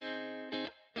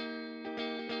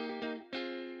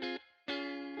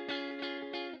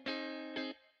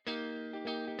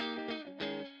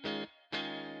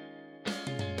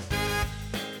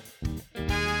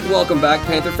Welcome back,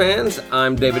 Panther fans.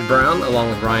 I'm David Brown, along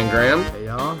with Ryan Graham. Hey,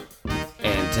 y'all.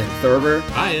 And Tim Thurber.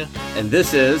 Hiya. And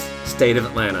this is State of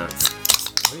Atlanta.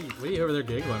 What are you over there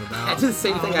giggling about? I did the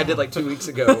same thing I did like 2 weeks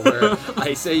ago, where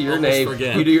I say your Almost name,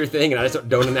 forget. you do your thing, and I just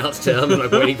don't announce Tim. I'm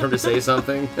like waiting for him to say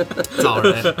something. It's all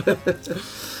right.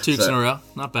 2 weeks in a row.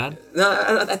 Not bad. No,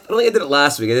 I think I did it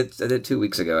last week. I did 2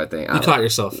 weeks ago, I think. You caught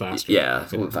yourself faster. Yeah, a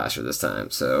little faster this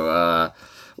time. So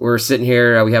we're sitting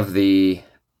here. We have the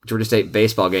Georgia State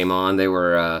baseball game on. They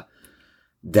were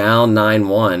down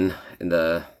 9-1 in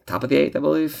the top of the 8th, I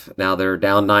believe. Now they're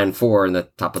down 9-4 in the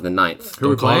top of the 9th. Who are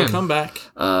we playing? Comeback.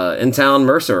 In-town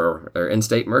Mercer, or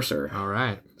in-state Mercer. All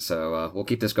right. So we'll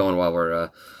keep this going while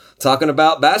we're talking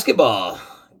about basketball.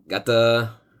 I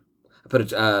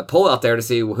put a poll out there to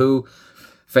see who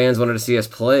fans wanted to see us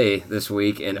play this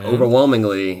week, and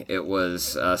overwhelmingly it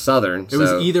was Southern. It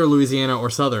was either Louisiana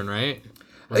or Southern, right?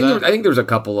 I think there was a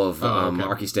couple of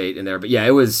Arky State in there, but yeah,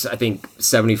 it was, I think,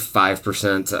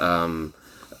 75%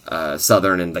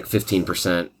 Southern and like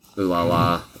 15% Ooh La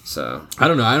La. So I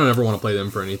don't know. I don't ever want to play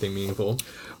them for anything meaningful.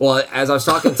 well, as I was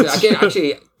talking to, I can't remember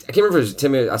if it was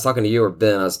Timmy. I was talking to you or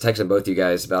Ben. I was texting both you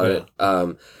guys about it,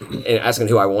 and asking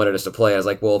who I wanted us to play. I was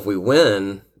like, well, if we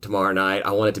win tomorrow night,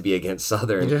 I want it to be against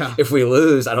Southern. Yeah. If we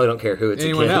lose, I don't care who it's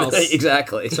Anyone against. else.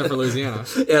 Exactly. Except for Louisiana.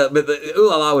 Yeah, but the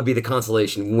Ooh La La would be the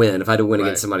consolation win. If I had to win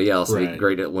against somebody else, it'd be Right.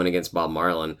 great to win against Bob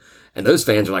Marlin. And those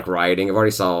fans are like rioting. I've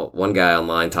already saw one guy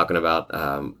online talking about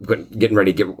getting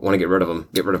ready to want to get rid of him,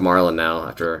 get rid of Marlin now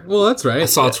after. Well, that's right. I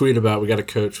saw a tweet about we got a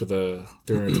coach with a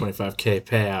 $325K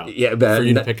payout. Yeah, but for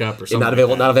you to pick up or something. Not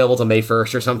available, not available till May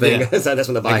 1st or something. Yeah. So that's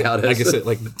when the buyout is. I guess it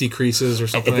like decreases or at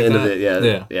something the end like of that.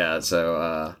 it, yeah.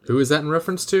 So Who is that in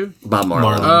reference to? Bob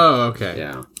Marlin. Marlin. Oh, okay.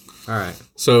 Yeah. All right.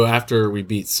 So after we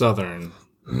beat Southern,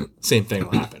 same thing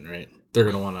will happen, right? They're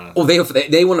going to want to... Well, they want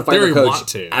to fire They their want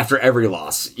coach to. after every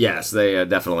loss. Yes, they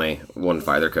definitely want to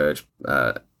fire their coach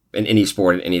in any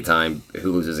sport at any time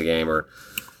who loses a game or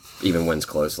even wins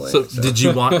closely. So did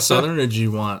you want Southern or did you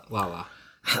want La La?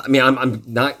 I mean, I'm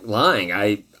not lying.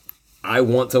 I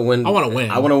want to win. I want to win.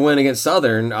 I want to win against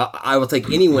Southern. I will take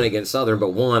any win against Southern, but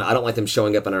one, I don't like them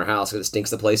showing up in our house because it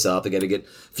stinks the place up. They got to get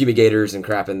fumigators and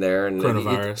crap in there. And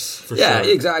Coronavirus, for yeah,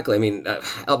 sure. exactly. I mean,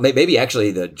 maybe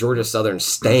actually the Georgia Southern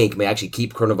stank may actually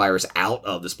keep coronavirus out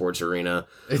of the sports arena.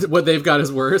 What they've got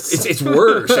is worse. It's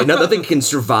worse. And nothing can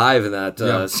survive in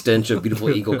that stench of beautiful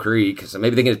Eagle Creek. So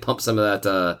maybe they can just pump some of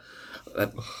that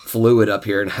fluid up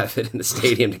here and have it in the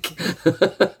stadium.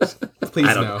 Please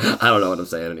no. I don't know what I'm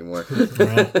saying anymore. Right.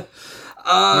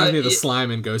 Reminds me of the slime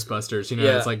in Ghostbusters. You know,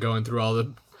 Yeah. it's like going through all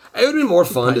the... It would have been more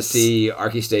fun to Pipes. see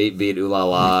Arky State beat Ooh La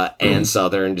La and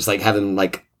Southern, just like have them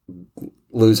like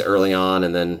lose early on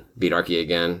and then beat Arky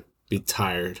again. Be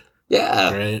tired,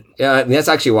 Yeah, right? yeah. I mean, that's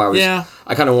actually why Yeah.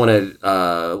 I kind of wanted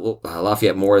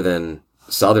Lafayette more than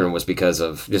Southern was because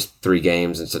of just 3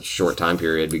 games in such a short time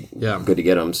period. It'd be good to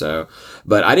get them. So,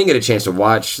 but I didn't get a chance to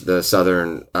watch the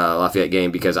Southern Lafayette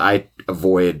game because I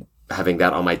avoid having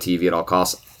that on my TV at all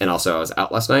costs. And also, I was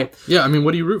out last night. Yeah, I mean,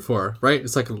 what do you root for, right?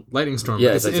 It's like a lightning storm.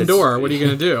 Yeah, it's it's indoor. What are you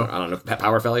going to do? I don't know,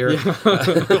 power failure.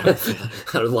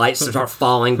 Lights start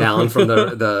falling down from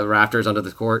the rafters onto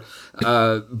the court.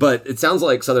 But it sounds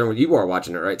like Southern, you were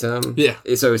watching it, right, Tim? Yeah.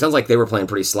 So it sounds like they were playing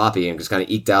pretty sloppy and just kind of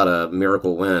eked out a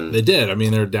miracle win. They did. I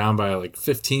mean, they were down by like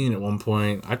 15 at one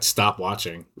point. I'd stop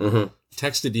watching. Mm-hmm.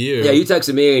 Texted you. Yeah, you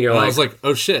texted me and you're And like, I was like,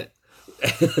 oh shit.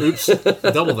 Oops.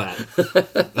 Double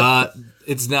that.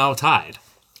 It's now tied.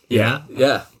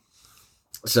 yeah.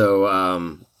 So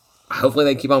hopefully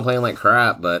they keep on playing like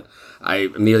crap, but I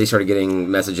immediately started getting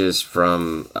messages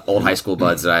from old high school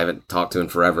buds that I haven't talked to in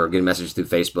forever, getting messages through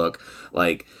Facebook,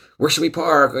 like, where should we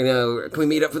park? You know, can we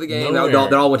meet up for the game? No,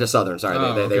 they all went to Southern. Sorry,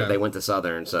 they went to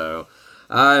Southern. So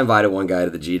I invited one guy to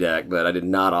the G-Deck, but I did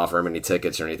not offer him any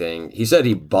tickets or anything. He said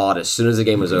he bought as soon as the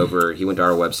game was over. He went to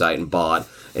our website and bought,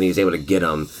 and he was able to get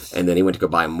them. And then he went to go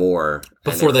buy more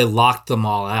Before they locked them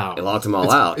all out. They locked them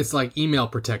all out. It's like email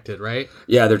protected, right?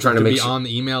 Yeah, they're trying to make be on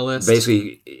the email list.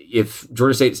 Basically, if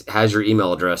Georgia State has your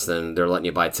email address, then they're letting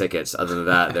you buy tickets. Other than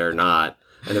that, they're not.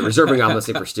 And they're reserving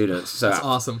obviously for students. So That's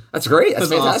awesome. That's great. That's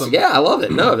fantastic. awesome. Yeah, I love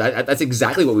it. No, that's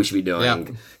exactly what we should be doing.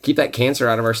 Yeah. Keep that cancer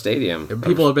out of our stadium.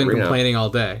 People have been Arena. complaining all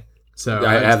day. So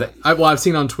I've I've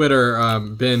seen on Twitter,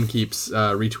 Ben keeps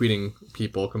retweeting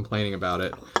people complaining about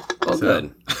it. Oh,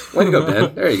 good. Way to go,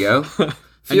 Ben. There you go.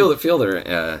 Feel their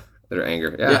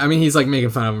anger. Yeah. Yeah, I mean, he's like making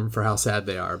fun of them for how sad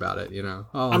they are about it, you know?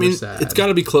 Oh, I mean, they're sad. it's got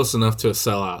to be close enough to a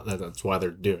sellout that's why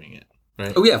they're doing it,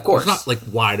 right? Oh, yeah, of course. It's not like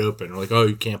wide open or like, oh,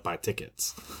 you can't buy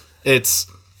tickets. It's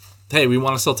hey, we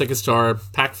want to sell tickets to our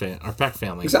pack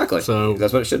family. Exactly. So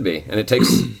that's what it should be. And it takes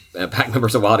pack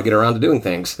members a while to get around to doing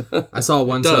things. I saw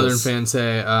one does. Southern fan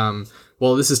say,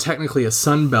 well, this is technically a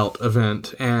Sun Belt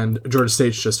event, and Georgia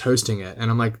State's just hosting it. And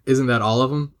I'm like, isn't that all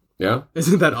of them? Yeah.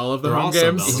 Isn't that all of the They're home all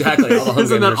Sun games? Belt. Exactly. All the home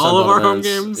Isn't games that are all of Sun Belt our home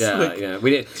events. games? Yeah, Like, yeah.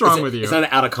 what's wrong with you? It's not an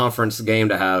out-of-conference game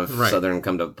to have Right. Southern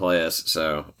come to play us.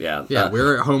 So, yeah. Yeah,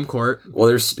 we're at home court. Well,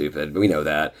 they're stupid. We know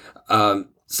that.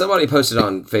 Somebody posted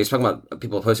on Facebook, talking about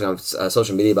people posting on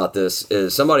social media about this,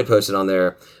 is somebody posted on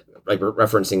there, like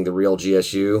referencing the real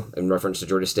GSU in reference to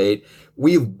Georgia State.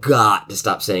 We've got to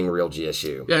stop saying real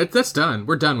GSU. Yeah, that's done.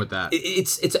 We're done with that.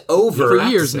 It's over. For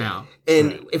years now.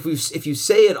 And if you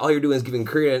say it, all you're doing is giving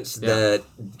credence that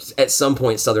at some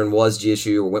point Southern was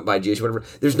GSU or went by GSU, whatever.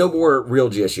 There's no more real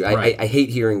GSU. Right. I hate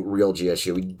hearing real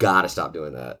GSU. We got to stop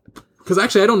doing that. Because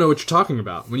actually, I don't know what you're talking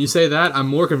about. When you say that, I'm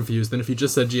more confused than if you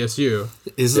just said GSU.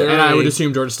 is there And I would a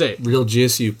assume Georgia State. real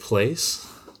GSU place?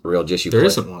 Real GSU. There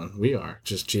play. not one. We are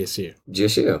just GSU.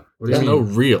 GSU. What do you There's mean? no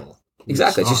real.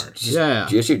 Exactly. We Just just Yeah.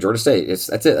 GSU, Georgia State. That's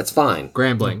it. That's fine.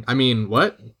 Grambling. I mean,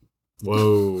 what?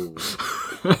 Whoa.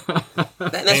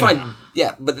 That's fine.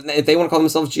 Yeah, but if they want to call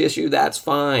themselves GSU, that's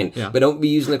fine. Yeah. But don't be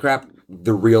using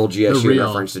the real GSU The real. in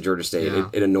reference to Georgia State. Yeah.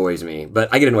 It annoys me. But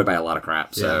I get annoyed by a lot of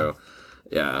crap. So,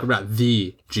 yeah. What about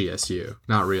the GSU?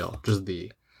 Not real, just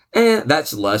the.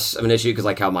 That's less of an issue because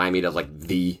like how Miami does like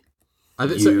the.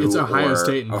 It's U Ohio or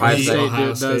State. And Ohio Penn State. State Ohio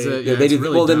does State. it. Yeah, Yeah, they it's do.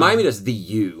 really Well, then dumb. Miami does the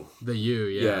U. The U,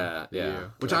 yeah. Yeah. The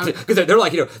U. Which Because they're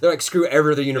like, they're like, screw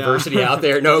every other university out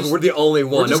there. No, we're the only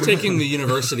one. We're just Nobody- taking the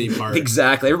university part.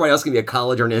 Exactly. Everybody else can be a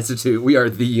college or an institute. We are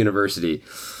the university.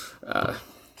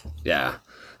 Yeah.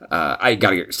 I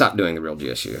gotta stop doing the real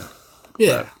GSU.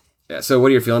 Yeah. Yeah. So, what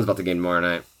are your feelings about the game tomorrow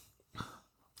night?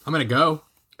 I'm gonna go.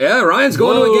 Yeah, Ryan's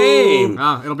going to a game.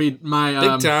 It'll be my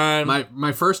Big time.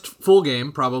 my first full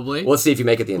game probably. Let's see if you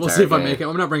make it the entire. We'll see if I game. make it.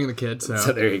 I'm not bringing the kids, so.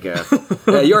 So there you go.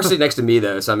 Yeah, you are sitting next to me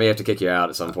though, so I may have to kick you out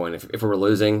at some point. If we were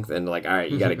losing, then like, all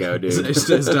right, you got to go, dude. It's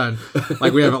done.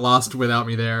 Like we haven't lost without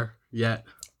me there yet.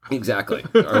 Exactly.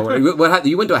 Or what,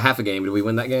 you went to a half a game. Did we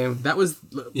win that game? That was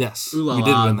Yes. ooh la we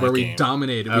did la, win that where we game.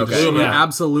 dominated. Okay. We Yeah.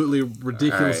 absolutely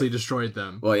ridiculously All right. destroyed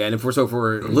them. Well, yeah, and if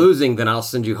we're losing, then I'll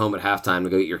send you home at halftime to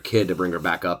go get your kid to bring her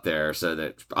back up there, so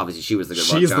that obviously she was the good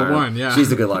luck She's the charm. one, yeah. She's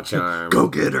the good luck charm. Go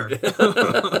get her.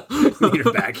 Need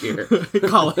her back here.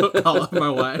 call up my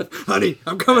wife, honey.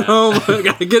 I'm coming home. I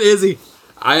gotta get Izzy.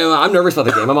 I'm nervous about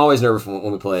the game. I'm always nervous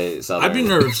when we play Southern. I'd be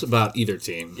nervous about either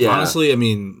team. Yeah. Honestly, I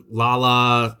mean,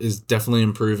 Lala is definitely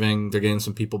improving. They're getting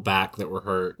some people back that were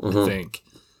hurt, I think.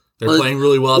 They're Well, playing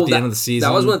really well at the that- end of the season.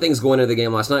 That was one of the things going into the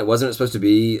game last night. Wasn't it supposed to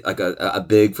be like a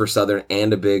big for Southern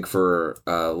and a big for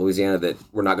Louisiana that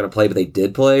we're not going to play, but they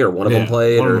did play, or one of them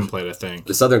played? One or of them played, I think.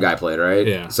 the Southern guy played, right?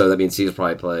 Yeah. So that means he'll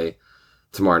probably play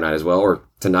tomorrow night as well, or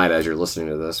tonight as you're listening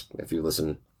to this, if you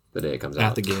listen the day it comes out.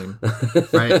 At the game.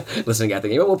 Right. Listening at the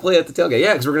game. Well, we'll play at the tailgate.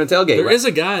 Yeah, because we're going to tailgate. There right? is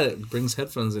a guy that brings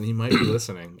headphones and he might be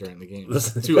listening during the game.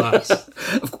 To us.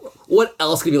 What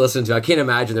else could you listen to? I can't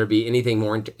imagine there'd be anything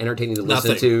more entertaining to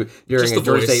listen Nothing. to during Just a the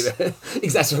Georgia voice. State.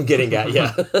 Exactly what I'm getting at.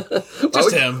 Yeah,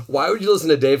 Just him. Why would you listen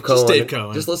to Dave Cohen? Dave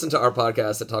Cohen. Just listen to our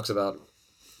podcast that talks about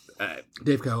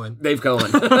Dave Cohen. Dave Cohen.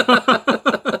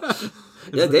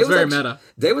 Yeah, It's very actually, meta.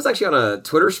 Dave was actually on a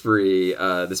Twitter spree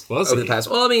this Was over he? the past.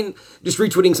 Well, I mean, just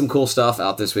retweeting some cool stuff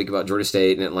out this week about Georgia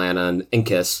State and Atlanta and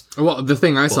Kiss. Well, the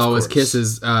thing I saw of was course. Kiss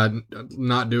is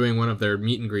not doing one of their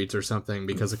meet and greets or something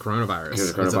because of coronavirus. Because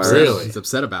of He's coronavirus? upset. Really? He's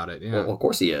upset about it. Yeah. Well, of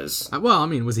course he is. Well, I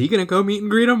mean, was he going to go meet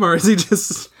and greet him, or is he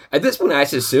just? At this point, I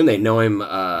just assume they know him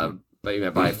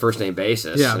by first name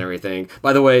basis Yeah. and everything.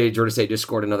 By the way, Georgia State just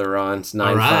scored another run. It's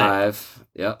 9-5.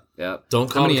 Yep. Don't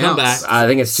call many him come back. outs? I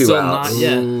think it's two Still outs. not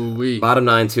yet. Ooh-wee. Bottom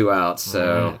 9, 2 outs.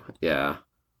 So Alright. yeah.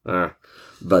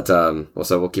 But so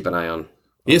we'll keep an eye on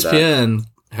that. ESPN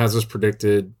has us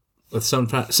predicted with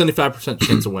 75%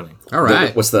 chance of winning. All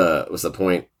right. What's the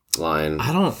point line?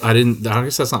 I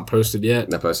guess that's not posted yet.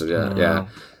 Not posted yet. No.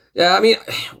 Yeah. I mean,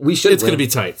 we should. It's going to win.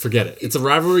 be tight. Forget it. It's a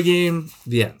rivalry game.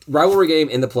 The end. Rivalry game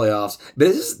in the playoffs, but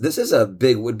this is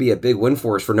would be a big win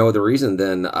for us for no other reason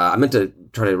than I meant to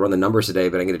try to run the numbers today,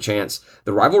 but I didn't get a chance.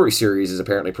 The rivalry series is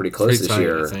apparently pretty close Pretty this tight,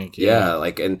 year. I think, yeah,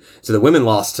 and so the women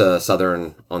lost to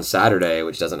Southern on Saturday,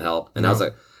 which doesn't help. And I was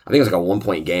like, I think it was like a 1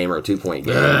 point game or a 2 point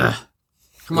game.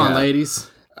 Come on, Yeah. ladies.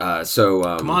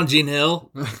 Come on, Gene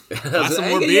Hill. Got some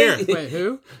more beer. Wait,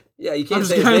 who? Yeah, you can't I'm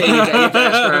say just his name. kidding. You have to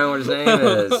ask around what his name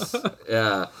is.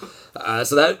 Yeah.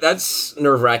 So that's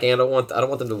nerve wracking. I don't want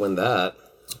them to win that.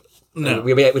 No.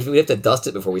 We have to dust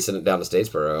it before we send it down to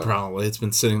Statesboro. Probably. It's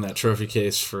been sitting in that trophy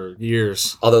case for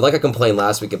years. Although, like I complained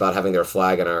last week about having their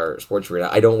flag in our sports arena,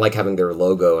 I don't like having their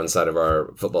logo inside of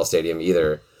our football stadium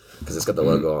either. because it's got the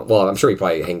logo on. Well, I'm sure we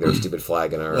probably hang their stupid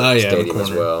flag in our stadium as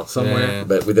well. Somewhere. Yeah.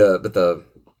 But with the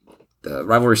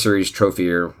rivalry series trophy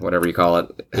or whatever you call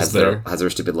it has their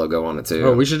stupid logo on it too.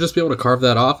 Oh, we should just be able to carve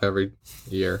that off every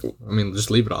year. I mean, just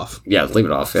leave it off. Yeah, leave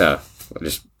it off. Yeah,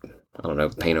 just I don't know,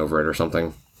 paint over it or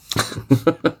something. I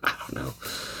don't know.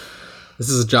 This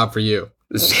is a job for you.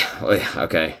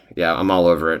 Okay, yeah, I'm all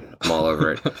over it.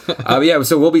 Yeah,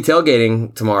 so we'll be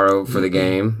tailgating tomorrow for the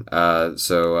game.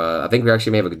 So I think we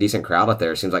actually may have a decent crowd out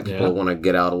there. It seems like people want to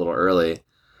get out a little early.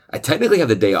 I technically have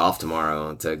the day off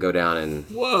tomorrow to go down and...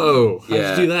 Whoa! How'd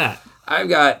you do that? I've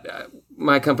got...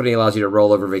 my company allows you to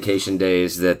roll over vacation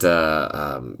days that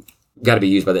got to be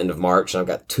used by the end of March, and I've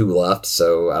got 2 left,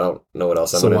 so I don't know what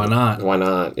else I'm going to... why not? Why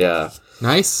not, yeah.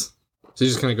 Nice. So you're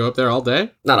just going to go up there all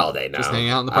day? Not all day, no. Just hang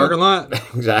out in the parking lot?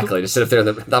 Exactly. Just sit up there on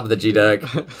the top of the G-Deck.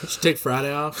 Just take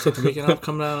Friday off, take the weekend off,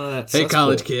 come down to that. Hey,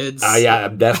 college kids. Yeah,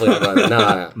 I'm definitely not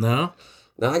running. No?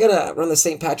 No, I gotta run the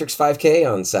St. Patrick's 5K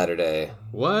on Saturday.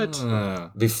 What?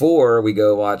 Before we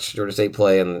go watch Georgia State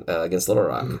play against Little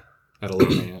Rock. At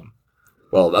 11 a.m.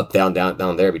 Well, up, down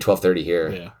there, it'd be 12:30 here.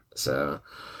 Yeah. So,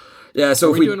 yeah. So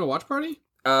Are we doing a watch party?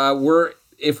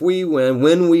 If we win,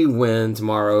 when we win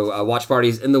tomorrow, watch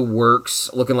parties in the works.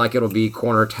 Looking like it'll be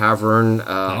Corner Tavern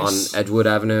Nice. on Edgewood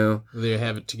Avenue. Do they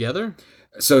have it together?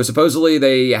 So supposedly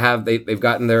they've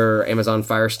gotten their Amazon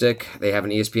Fire Stick. They have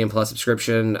an ESPN Plus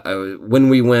subscription. When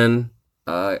we win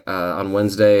on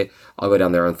Wednesday, I'll go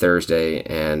down there on Thursday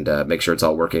and make sure it's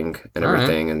all working and All right.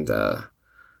 everything. And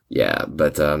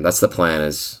but that's the plan.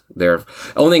 Is there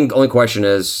only question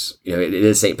is it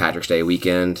is St. Patrick's Day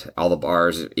weekend. All the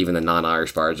bars, even the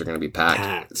non-Irish bars, are going to be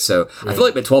packed. So I feel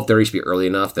like by 12:30 should be early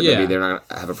enough that maybe they're not going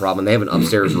to have a problem. They have an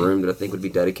upstairs room that I think would be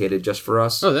dedicated just for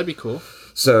us. Oh, that'd be cool.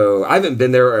 So I haven't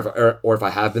been there, or if I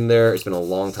have been there, it's been a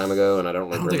long time ago, and I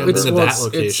don't think remember. I've been to that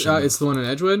location. It's the one in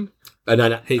Edgewood?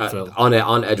 Hateville. On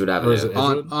Edgewood Avenue. Or is it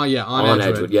Edgewood? On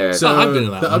Edgewood. Yeah. So I've been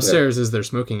to that the one. upstairs is their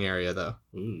smoking area, though.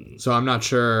 Ooh. So I'm not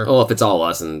sure. Well, if it's all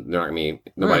us, and they're not gonna be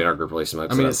nobody Right. in our group really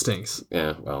smokes. I mean, so it stinks.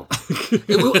 yeah. Well,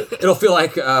 it'll feel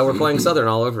like we're playing Southern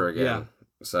all over again. Yeah.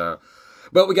 So,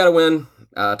 but we got to win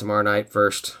tomorrow night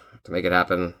first to make it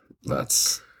happen. But,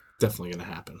 That's definitely going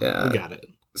to happen. Yeah. We got it.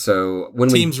 so when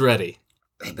Team's ready.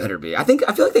 they better be. I feel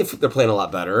like they're playing a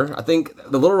lot better. I think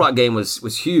the Little Rock game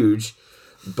was huge,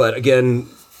 but again,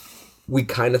 we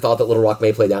kind of thought that Little Rock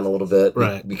may play down a little bit,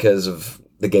 Right. because of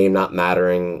the game not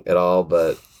mattering at all.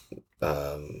 But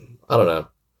I don't know.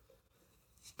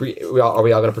 Are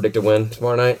we all going to predict a win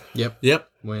tomorrow night? Yep.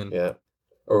 Win. Yeah.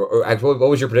 Or actually, what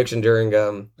was your prediction during?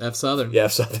 F Southern. Yeah,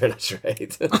 Southern. That's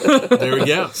right. There we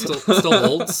go. Still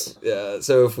holds. Yeah.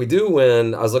 So if we do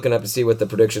win, I was looking up to see what the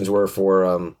predictions were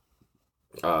for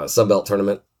Sunbelt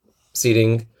tournament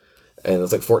seeding, and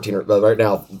it's like 14. But right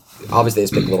now, obviously,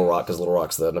 they picked Little Rock because Little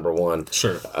Rock's the number one.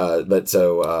 Sure. But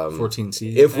so 14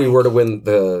 seed. if we were to win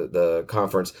the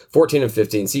conference, 14 and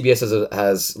 15, CBS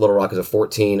has Little Rock as a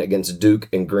 14 against Duke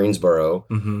and Greensboro,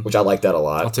 which I like that a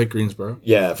lot. I'll take Greensboro.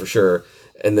 Yeah, for sure.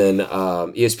 And then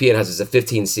ESPN has as a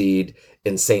 15 seed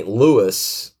in St.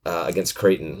 Louis against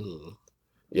Creighton. Ooh.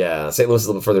 Yeah, St. Louis is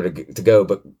a little bit further to go,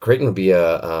 but Creighton would be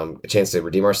a chance to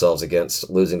redeem ourselves against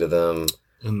losing to them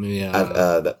And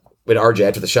the with RJ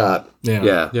after the shot.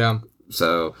 yeah. Yeah.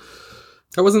 So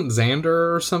That wasn't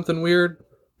Xander or something weird?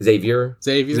 Xavier.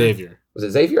 Xavier. Was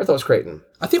it Xavier? I thought it was Creighton.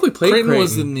 I think we played Creighton Creighton.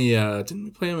 was in the didn't we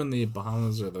play him in the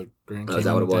Bahamas or the Grand Canyon? Is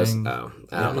that what it was? thing? Oh,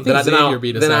 I I don't know. think Then I Xavier don't-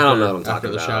 beat us then I don't know after- what I'm after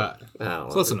talking the about. shot. I don't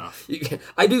know. Close enough.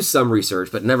 I do some research,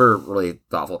 but never really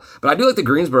thoughtful. But I do like the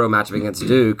Greensboro matchup against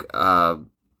Duke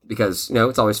because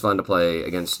it's always fun to play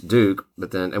against Duke.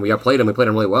 But then, and we played them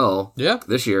really well Yeah.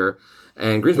 this year.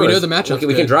 And Greensboro, We know the matchup's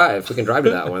We can good. drive. We can drive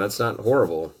to that one. That's not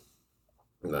horrible.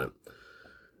 But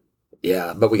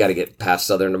yeah, but we got to get past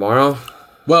Southern tomorrow.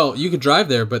 Well, you could drive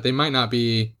there, but they might not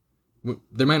be.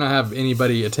 They might not have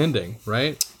anybody attending,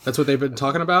 right? That's what they've been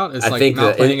talking about. It's I like think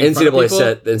not the playing in front of NCAA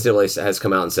people. the NCAA has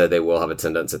come out and said they will have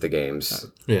attendance at the games.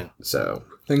 Yeah. So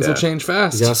Things will change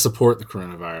fast. You gotta support the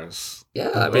coronavirus. yeah,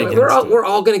 I Big mean, against it. we're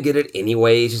all gonna get it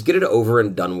anyways. Just get it over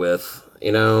and done with.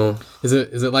 Is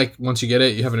it like once you get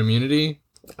it, you have an immunity?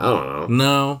 I don't know.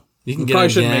 No. You can We get probably it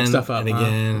shouldn't again make stuff up. and huh?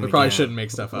 again. We and probably again. shouldn't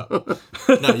make stuff up.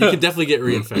 No, you can definitely get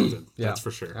reinfected. Yeah. That's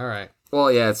for sure. All right. Well,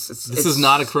 yeah, it's This is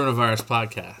not a coronavirus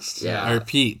podcast. Yeah. I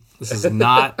repeat, this is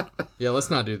not. Yeah, let's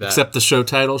not do that. Except the show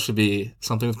title should be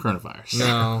something with coronavirus.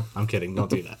 No. I'm kidding. Don't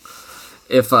do that.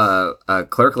 If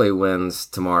Clerkley wins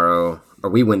tomorrow, or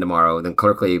we win tomorrow, then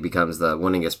Clerkley becomes the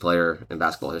winningest player in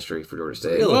basketball history for Georgia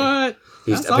State. Really? What?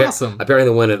 That's awesome. Apparently,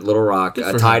 the win at Little Rock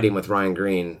for tied him with Ryan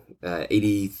Green,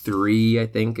 83, I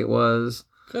think it was.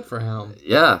 Good for him.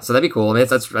 Yeah, so that'd be cool. I mean,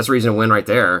 that's a reason to win right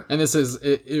there. And this is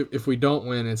if we don't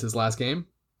win, it's his last game.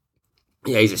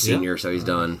 Yeah, he's a senior, so he's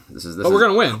done. But we're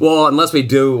gonna win. Well, unless we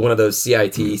do one of those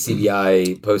CIT,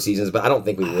 CBI postseasons, but I don't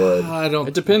think we would. I don't.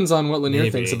 It depends on what Lanier Maybe.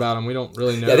 thinks about him. We don't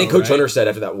really know. Yeah, I think Coach right? Hunter said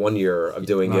after that 1 year of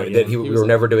doing it that we was were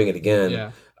never doing it again.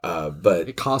 Yeah. But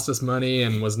It cost us money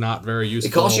and was not very useful.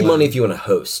 it costs you money if you want to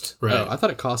host. Right. Oh, I thought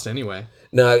it cost anyway.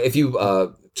 No, if you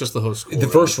Just the host. the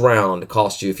first round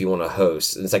costs you if you want to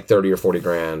host, and it's like 30 or 40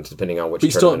 grand depending on which.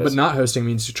 But tournament it is. not hosting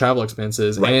means travel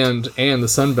expenses, Right. and the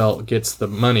Sun Belt gets the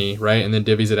money, right, and then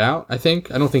divvies it out. I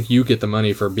don't think you get the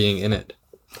money for being in it.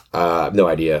 No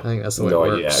idea. I think that's the way No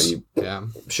it idea. works. You- Yeah.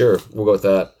 Sure, we'll go with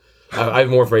that. I have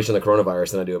more information on the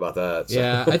coronavirus than I do about that. So.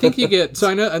 Yeah, I think you get. So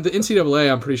I know at the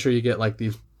NCAA, I'm pretty sure you get like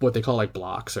these what they call like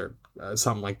blocks or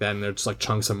something like that, and they're just like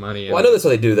chunks of money. Well, I know that's how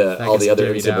they do that. All gets the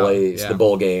other divvied out. NCAAs, Yeah. the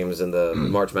bowl games, and the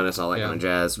March Madness, all that Yeah. kind of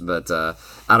jazz. But I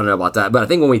don't know about that. But I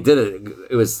think when we did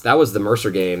it, that was the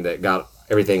Mercer game that got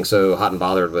everything so hot and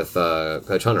bothered with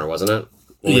Coach Hunter, wasn't it?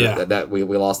 Yeah. That we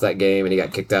lost that game and he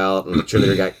got kicked out, and the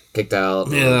cheerleader got kicked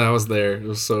out. Yeah, I was there. It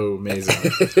was so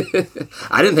amazing.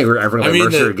 I didn't think we were ever going to I mean,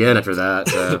 Mercer the- again after that.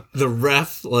 So. The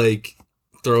ref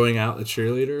throwing out the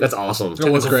cheerleader. That's awesome.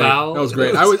 That was technical great. foul. That was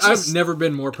great. It's I've just- never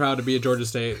been more proud to be a Georgia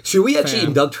State. Should we actually fan.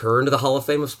 induct her into the Hall of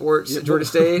Fame of Sports at Georgia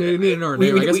State? We need to know her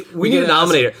We, name. I guess we need to get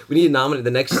nominate her. We need to nominate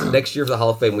the next year for the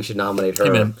Hall of Fame. We should nominate her. Hey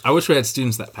man, I wish we had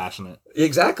students that passionate.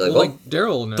 Exactly. Well, like Daryl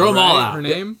will know. Throw 'em all right? out. Her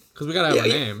name, because we gotta have yeah, her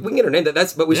yeah, name. we can get her name.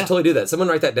 But we should Yeah. totally do that. Someone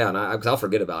write that down, because I'll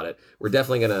forget about it. We're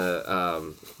definitely gonna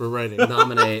We're writing.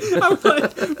 nominate.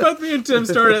 Both me and Tim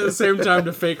started at the same time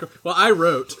to fake. Well, I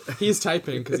wrote. He's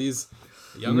typing because he's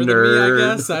younger than me. I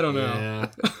Nerd. guess I don't know. Yeah,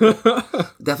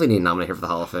 Definitely need to nominate her for the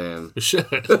Hall of Fame. we should.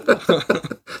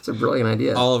 It's a brilliant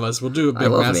idea. All of us. We'll do a big,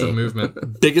 love massive me.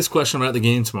 movement. Biggest question about the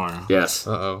game tomorrow. Yes.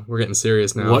 We're getting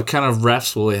serious now. What kind of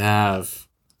refs will we have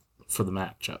for the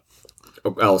matchup?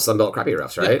 Oh, Sunbelt crappy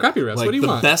refs, right? Yeah, crappy refs. Like what do you the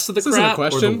want? best of the This isn't a crap or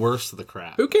question. the worst of the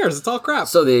crap? Who cares? It's all crap.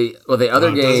 So the other It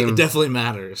does- game, it definitely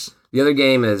matters. the other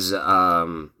game is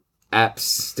App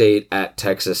State at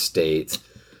Texas State.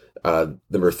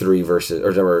 Number 3 versus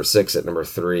or number 6 at number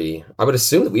 3. I would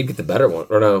assume that we'd get the better one,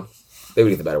 or no, they would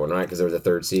get the better one, right? Because they were the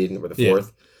 3rd seed and we're the 4th.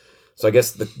 Yeah. So I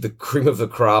guess the cream of the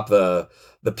crop, the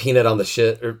peanut on the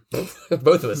shit, or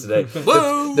both of us today.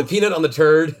 Whoa! The peanut on the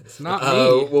turd. It's not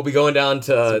me. We'll be going down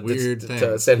to, It's a weird to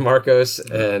thing. San Marcos,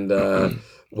 and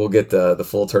we'll get the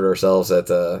full turd ourselves at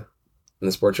in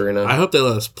the sports arena. I hope they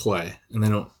let us play and they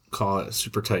don't call it a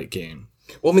super tight game.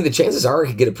 Well, I mean, the chances are we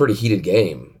could get a pretty heated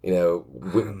game. You know,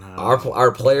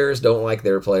 our players don't like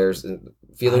their players. And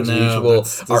feelings I know, mutual.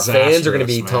 that's Our fans are going to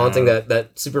be disastrous, taunting man.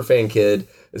 that super fan kid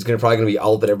is probably going to be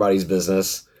all up in everybody's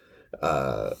business.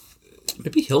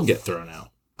 Maybe he'll get thrown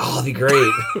out. Oh, that'd be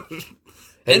great.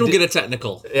 And we'll get a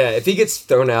technical. Yeah, if he gets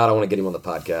thrown out, I want to get him on the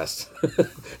podcast.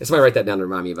 Somebody write that down to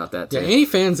remind me about that. Too. yeah, any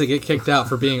fans that get kicked out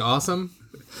for being awesome,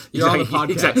 you're on the podcast.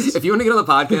 Exactly. If you want to get on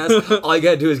the podcast, all you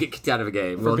gotta do is get kicked out of a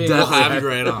game. We'll being- We'll definitely have you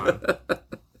right on.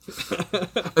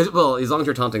 well, as long as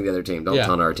you're taunting the other team, don't Yeah.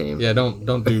 taunt our team. Yeah,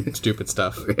 don't do stupid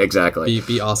stuff. Exactly.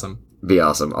 Be awesome. Be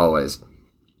awesome always.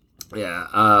 Yeah.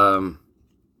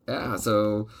 Yeah.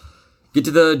 So get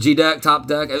to the G deck, top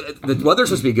deck. The weather's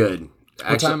supposed to be good.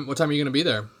 Actually, What time are you gonna be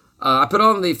there? I put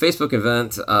on the Facebook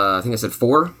event. I think I said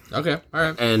 4, Okay, all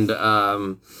right.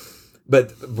 and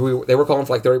but they were calling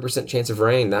for like 30% chance of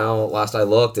rain. Now, last I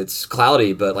looked, it's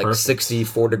cloudy, but like Perfect.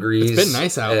 64 degrees. It's been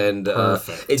nice out. and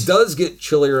Perfect. it does get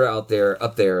chillier up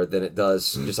there than it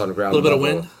does just on the ground. A little bit of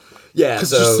level. wind. Yeah,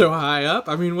 It's just so high up.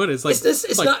 I mean, what is like?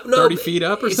 it's like not no, 30 feet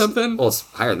up or it's- something. Well, it's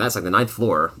higher than that. It's like the 9th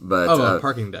floor, but Oh, a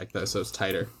parking deck though, so it's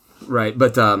tighter. right.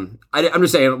 But I'm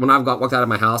just saying, when I've walked out of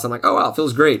my house, I'm like, oh wow, it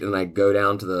feels great, and I go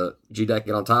down to the G deck,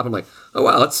 get on top, I'm like, oh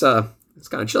wow, it's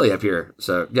kind of chilly up here.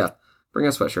 So yeah, bring a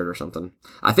sweatshirt or something.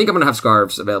 I think I'm gonna have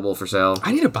scarves available for sale.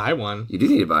 I need to buy one. You do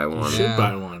need to buy one. Should Yeah.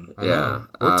 buy one. Yeah,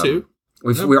 Or two.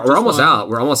 We're just almost one. out.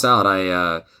 We're almost out.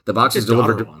 The box is Your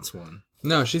daughter delivered. wants one.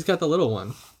 No, she's got the little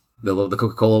one. The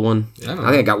Coca-Cola one. I don't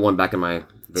I think I got one back in my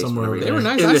basement Somewhere over over here. there. They were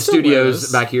nice. In I the still wear studios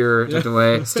those. back here, tucked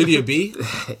away. Studio B?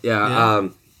 Yeah.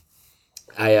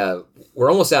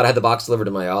 We're almost out. I had the box delivered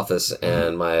to my office,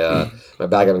 and my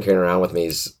bag I've been carrying around with me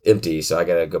is empty. So I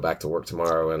got to go back to work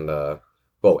tomorrow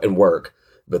and work.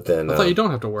 But then I thought you don't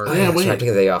have to work. Oh, yeah, wait. I'm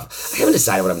taking the day off. I haven't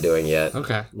decided what I'm doing yet.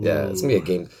 Okay. Yeah, it's gonna be a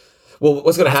game. Well,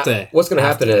 what's gonna Half day.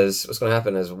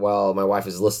 happen is while my wife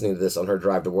is listening to this on her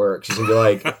drive to work, she's gonna be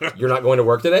like, "You're not going to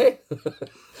work today."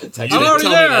 Text You me. didn't already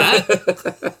tell there.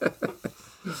 me that.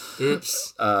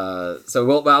 Oops. So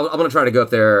I'm gonna try to go up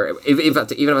there. Even if I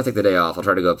take the day off, I'll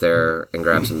try to go up there and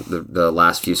grab the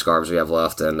last few scarves we have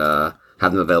left and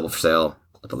have them available for sale.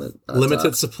 up on the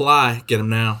Limited supply. Get them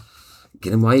now.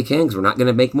 Get them while you can, because we're not going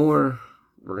to make more.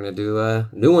 We're going to do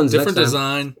new ones Different next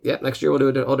time. design. Yep, next year we'll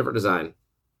do a whole different design.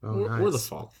 Oh, nice. Or the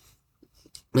fall.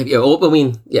 Maybe, I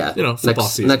mean, yeah. Football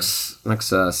season.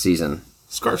 Next season.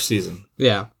 Scarf season.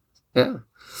 Yeah. Yeah.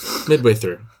 Midway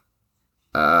through.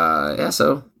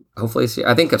 So hopefully,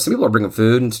 I think if some people are bringing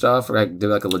food and stuff, or do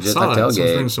like a legit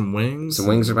tailgate. Some wings. Some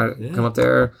wings are about to come up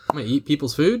there. I'm going to eat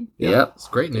people's food? Yep. It's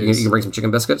great You news. can bring some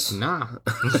chicken biscuits. Nah.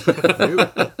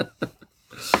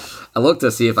 I looked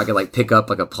to see if I could like pick up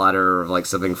like a platter of like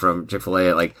something from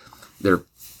Chick-fil-A at like their,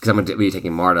 because I'm going to be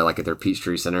taking Marta like at their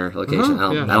Peachtree Center location.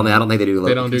 I don't think they do.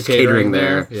 They don't do catering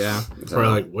there. Yeah. So,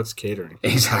 Probably like, what's catering?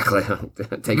 Exactly.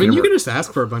 You can just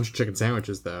ask for a bunch of chicken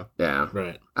sandwiches, though. Yeah.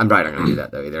 Right. I'm probably not going to do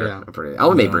that though either. Yeah.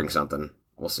 I may bring something.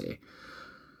 We'll see.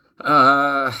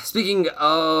 Speaking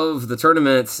of the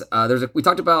tournaments, we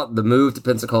talked about the move to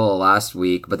Pensacola last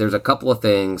week, but there's a couple of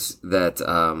things that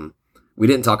we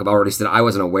didn't talk about, or at least that I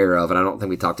wasn't aware of, and I don't think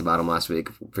we talked about them last week.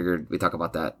 Figured we talk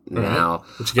about that now.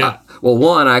 What you got? Well,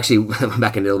 one, I actually went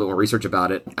back and did a little bit more research about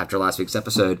it after last week's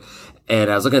episode, and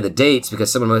I was looking at the dates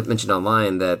because someone mentioned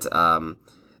online that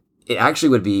it actually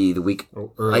would be the week,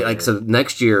 so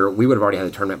next year we would have already had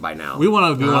a tournament by now. We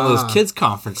want to be one of those kids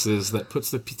conferences that puts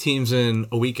the teams in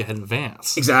a week ahead in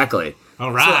advance. Exactly.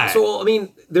 All right. So I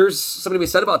mean, there's something to be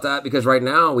said about that, because right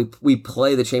now we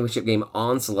play the championship game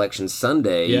on Selection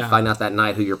Sunday. Yeah. You find out that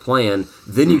night who you're playing.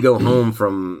 Then you go home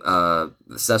from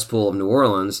the cesspool of New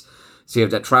Orleans. So you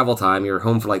have that travel time. You're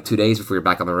home for like 2 days before you're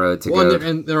back on the road to go.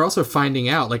 And they're also finding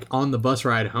out, like, on the bus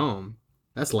ride home.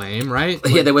 That's lame, right?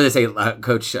 Yeah, they say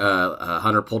Coach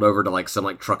Hunter pulled over to like some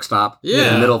like truck stop in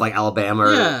the middle of like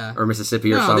Alabama or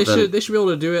Mississippi or something. They should be able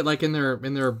to do it like in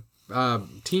their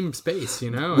team space, you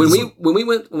know. When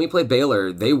we played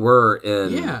Baylor, they were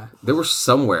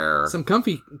somewhere. Some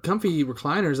comfy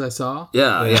recliners I saw.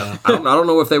 Yeah. I don't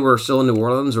know if they were still in New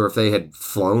Orleans or if they had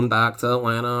flown back to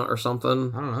Atlanta or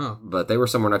something. I don't know, but they were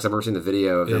somewhere next. I've never seen the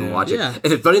video of them watching. Yeah.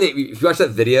 And it's funny that if you watch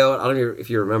that video, I don't know if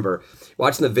you remember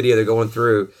watching the video. They're going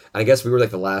through, and I guess we were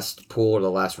like the last pool or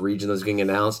the last region that was getting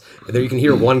announced. And there you can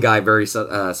hear one guy very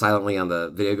silently on the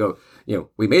video go,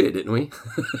 we made it, didn't we?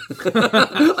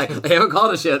 Like, they haven't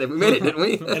called us yet. We made it, didn't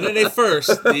we? And then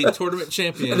the tournament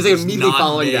champion. And they immediately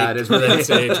following that is where they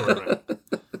NCAA tournament.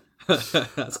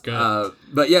 That's good.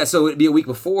 But yeah, so it'd be a week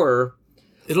before.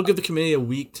 It'll give the committee a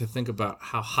week to think about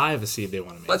how high of a seed they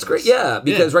want to make. That's great, yeah,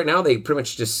 because right now they pretty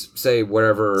much just say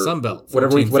whatever Sunbelt,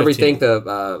 whatever we think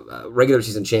the regular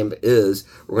season champ is,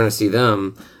 we're going to see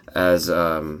them as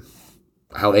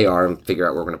how they are and figure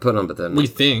out where we're going to put them. But then we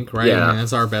think, right? Yeah, I mean,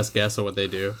 that's our best guess of what they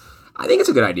do. I think it's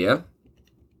a good idea,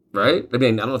 right? I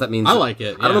mean, I don't know if that means I like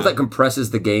it. I don't know if that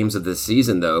compresses the games of this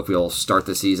season though. If we'll start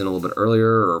the season a little bit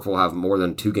earlier, or if we'll have more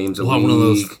than 2 games a week. One of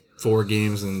those 4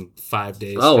 games in 5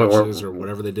 days stretches or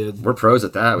whatever they did. We're pros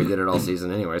at that. We did it all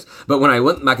season anyways. But when I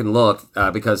went back and looked,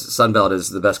 because Sunbelt is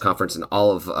the best conference in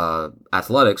all of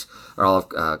athletics, or all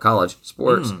of college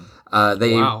sports,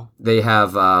 they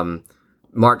have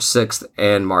March 6th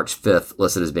and March 5th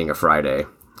listed as being a Friday.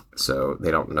 So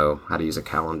they don't know how to use a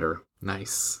calendar.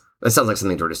 Nice. That sounds like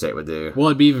something Georgia State would do. Well,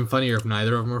 it'd be even funnier if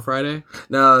neither of them were Friday.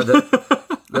 No, the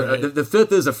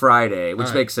 5th is a Friday,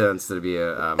 which makes sense that it'd be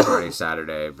a Friday,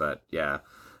 Saturday. But yeah.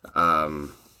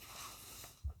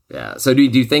 Yeah. So do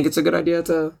you think it's a good idea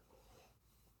to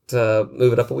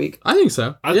move it up a week? I think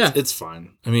so. Yeah. It's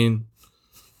fine. I mean,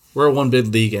 we're a one bid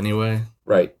league anyway.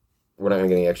 Right. We're not going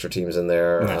to get any extra teams in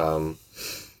there. No.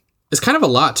 It's kind of a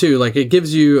lot too. Like, it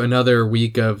gives you another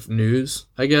week of news,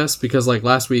 I guess, because like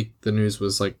last week the news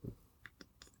was like.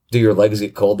 Do your legs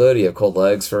get cold though? Do you have cold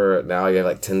legs for now? You have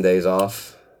like 10 days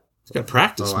off. It's got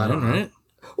practice, man, right?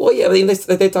 Well, yeah,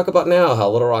 but they talk about now how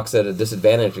Little Rock's at a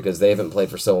disadvantage because they haven't played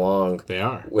for so long. They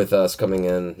are with us coming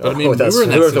in. But, I mean, with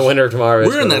the winter tomorrow.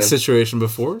 We're in that situation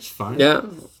before. It's fine. Yeah.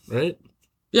 Right.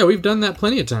 Yeah, we've done that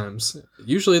plenty of times.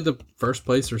 Usually, the first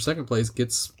place or second place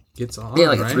gets on. Yeah,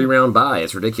 like right? a 3-round bye.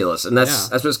 It's ridiculous, and that's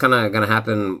what's kind of going to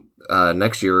happen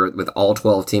next year with all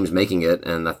 12 teams making it,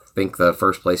 and I think the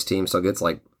first place team still gets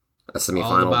like a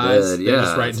semifinal bid. Yeah,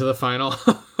 just right into the final.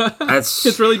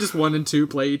 It's really just 1 and 2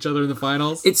 play each other in the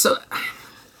finals. It's so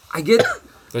I get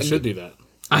they should do that.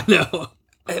 I know.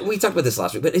 We talked about this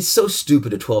last week, but it's so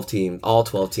stupid. All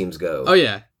 12 teams go. Oh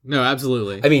yeah. No,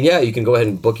 absolutely. I mean, yeah, you can go ahead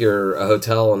and book your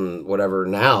hotel and whatever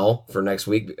now for next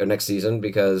week or next season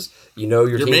because you know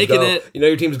your team's going. You know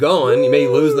your team's going. Woo! You may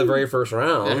lose in the very first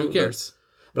round. Yeah, who cares?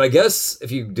 But I guess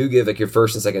if you do give like your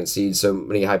first and second seed so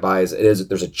many high buys,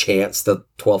 there's a chance the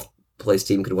 12th place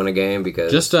team could win a game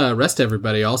because just rest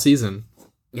everybody all season.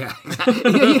 Yeah,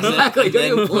 exactly. Don't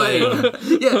even play.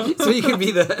 Yeah, so you could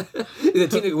be the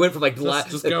team that went from like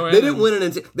just go they in didn't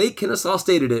win they Kennesaw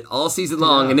Stated it all season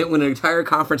long and didn't win an entire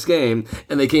conference game,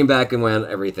 and they came back and won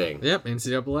everything. Yep,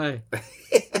 NCAA.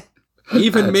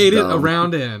 Even That's made dumb. it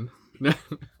around in.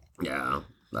 Yeah,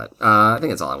 but I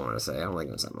think that's all I wanted to say. I don't think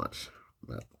it was that much.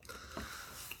 But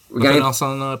we got Anything any- else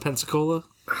on Pensacola?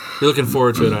 You're looking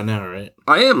forward to it, I know, right?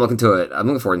 I am looking to it. I'm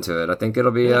looking forward to it. I think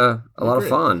it'll be a lot of great.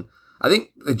 fun. I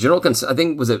think the general I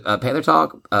think was it Panther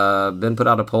Talk been put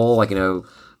out a poll like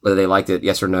whether they liked it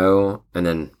yes or no, and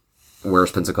then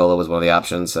where's Pensacola was one of the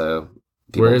options. So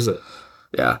Where is it?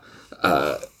 Yeah,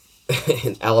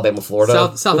 in Alabama,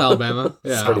 Florida, South Alabama.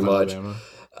 Yeah. pretty much. Alabama.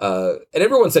 And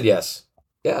everyone said yes.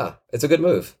 Yeah, it's a good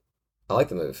move. I like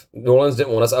the move. New Orleans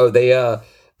didn't want us. Oh, they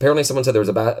apparently someone said there was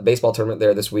a baseball tournament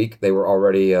there this week. They were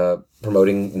already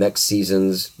promoting next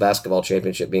season's basketball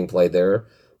championship being played there.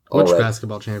 Which already.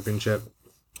 basketball championship?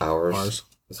 Ours.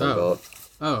 Sun Oh. Belt.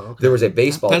 Oh, okay. There was a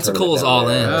baseball Pensacola's tournament down all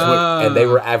there, in. and they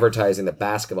were advertising the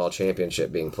basketball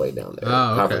championship being played down there. Oh,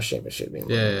 okay. Conference championship being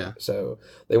played Yeah, down yeah. there. So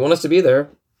they want us to be there.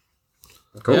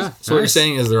 Cool. Yeah, So what you're nice.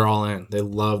 saying is they're all in. They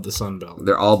love the Sun Belt.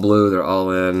 They're all blue. They're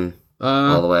all in.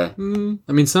 All the way.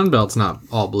 I mean, Sunbelt's not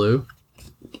all blue.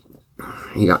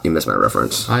 You missed my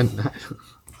reference. I'm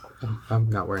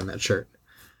not wearing that shirt.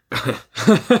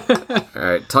 All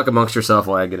right, talk amongst yourself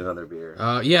while I get another beer.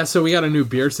 Yeah, so we got a new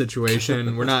beer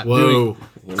situation. We're not Whoa.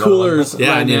 doing coolers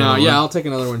Yeah, I right need now. another one. Yeah, I'll take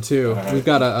another one too. We've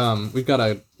got the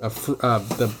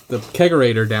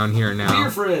kegerator down here now.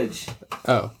 fridge.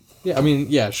 Oh, yeah. I mean,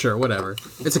 yeah, sure, whatever.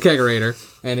 It's a kegerator,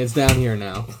 and it's down here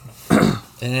now.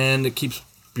 And it keeps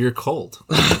beer cold.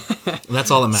 And that's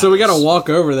all that matters. So we got to walk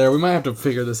over there. We might have to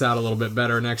figure this out a little bit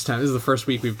better next time. This is the first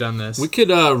week we've done this. We could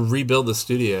rebuild the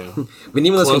studio. We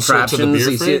need one of those Closer to the contraptions.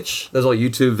 beer You see it, fridge? those old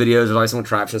YouTube videos. There's always some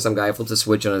contraption. Some guy flips a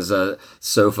switch on his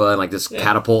sofa and like this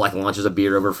catapult like launches a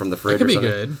beer over from the fridge. That could or be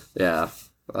something. good. Yeah,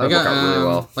 I that got work out really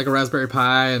well. like a Raspberry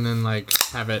Pi, and then like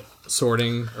have it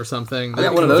sorting or something. I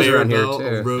got one of those Conveyor around here belt, a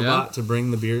too. robot to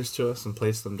bring the beers to us and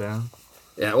place them down.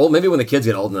 Yeah, well, maybe when the kids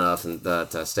get old enough and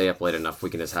to stay up late enough, we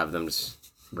can just have them just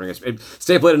bring us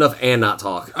stay up late enough and not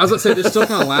talk. I was gonna say they're still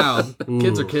kind of loud.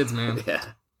 Kids are kids, man. Yeah.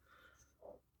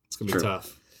 It's gonna be True.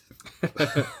 tough.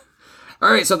 All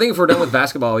right, so I think if we're done with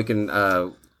basketball, we can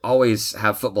always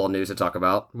have football news to talk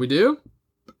about. We do?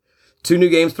 2 new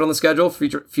games put on the schedule,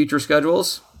 future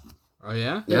schedules. Oh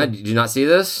yeah? Yeah, did you not see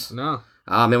this? No.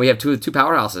 Man, we have two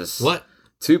powerhouses. What?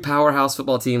 2 powerhouse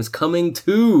football teams coming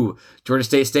to Georgia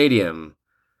State Stadium.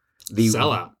 The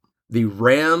Sellout. The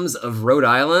Rams of Rhode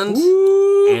Island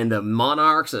and the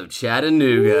Monarchs of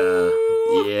Chattanooga.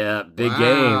 Yeah, big Wow.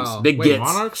 games, big Wait, gets.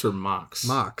 Monarchs or Mox?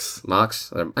 Mox.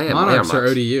 Mox. I am Monarchs are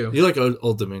Mox. ODU. You like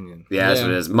Old Dominion. Yeah, that's Yeah.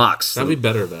 what it is. Mox. That'd be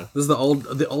better though. This is the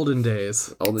olden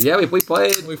days. Yeah, we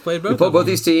played. We've played both. We played of both them.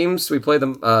 these teams. We played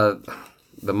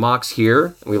the Mox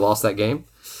here, and we lost that game.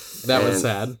 That was and-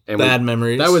 sad. And Bad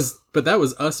memories. That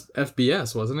was us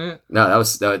FBS, wasn't it? No, that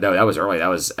was early. That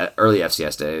was early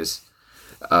FCS days.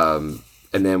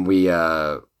 And then we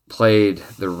played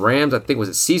the Rams. I think was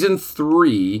it season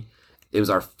 3. It was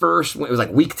our first win. It was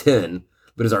like week 10,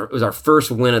 but it was our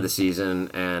first win of the season,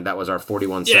 and that was our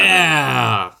 41-7.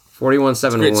 Yeah. 41-7 win. It's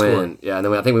a great score. Yeah, and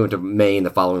then I think we went to Maine the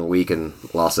following week and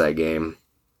lost that game.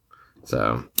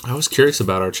 So I was curious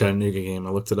about our Chattanooga game.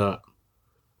 I looked it up.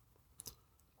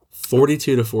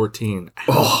 42-14.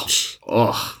 Ouch.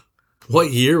 oh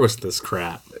What year was this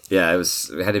crap? yeah,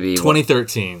 it had to be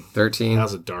 2013. 13. That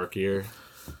was a dark year.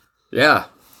 Yeah,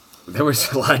 there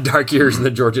was a lot of dark years in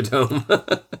the Georgia Dome.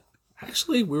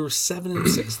 Actually, we were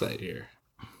 7-6 that year.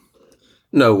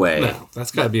 No way. No,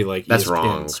 that's got to be like That's ESPN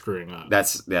wrong. screwing up.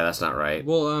 That's not right.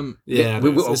 Well, yeah,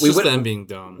 we- it's we just went- them being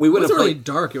dumb. We it would have wasn't really played.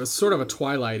 dark. It was sort of a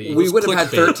twilighty. We would have had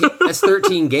clickbait. 13. That's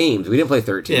 13 games. We didn't play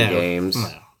 13 games.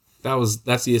 No,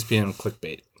 that's ESPN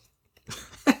clickbait.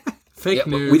 Fake Yeah, but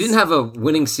news. we didn't have a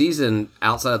winning season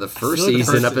outside of the first feel like the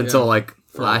season first- up until yeah. like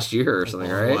last year or something,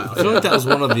 right? while. I feel like that was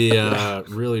one of the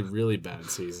really, really bad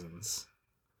seasons.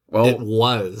 Well, It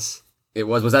was. it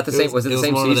was. Was that the same? Was it the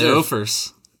same one season? of the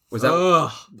Ophers. Was that?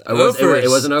 Ugh. It was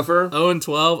Ophers. an Ophir.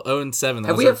 0-12, 0-7.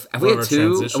 Have we had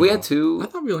two? We had I two.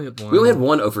 thought we only had one. We only had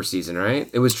one Ophir season, right?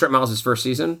 It was Trent Miles' first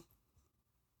season.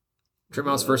 Trent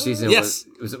Miles' first season. Yes.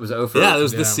 was Ophir. Yeah, it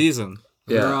was Yeah. this season.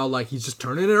 We were Yeah. all like, he's just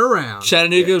turning it around.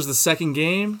 Chattanooga was the second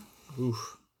game.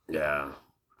 Oof. Yeah.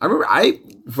 I remember.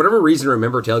 For whatever reason,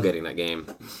 remember tailgating that game.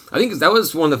 I think that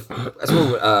was one of the. That's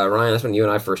when Ryan. That's when you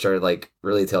and I first started like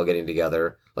really tailgating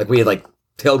together. Like we had like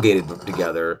tailgated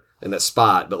together in that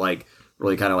spot, but like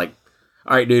really kind of like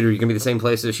all right, dude, are you gonna be the same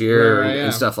place this year Right,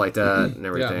 and stuff like that and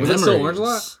everything. Yeah. Was that still Memories. Orange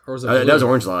Lot? Or was it That Blue? was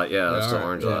Orange Lot. Yeah, that's Yeah, still all right,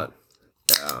 Orange yeah. Lot.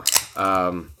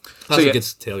 Yeah. That's yeah. a good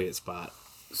tailgate spot.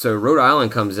 So Rhode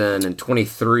Island comes in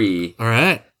 23, All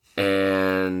right.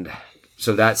 and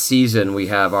so that season we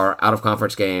have our out of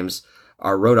conference games.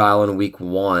 Our Rhode Island week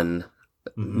 1,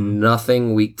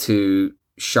 nothing week 2,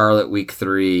 Charlotte week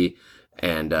 3,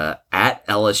 and at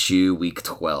LSU week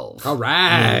 12. All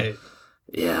right.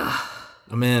 Yeah.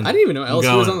 I'm in. I didn't even know I'm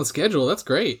LSU was going. on the schedule. That's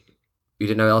great. You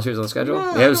didn't know LSU was on the schedule?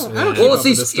 No, Yeah, it was, I don't keep well, up it's with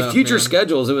these this stuff, future man.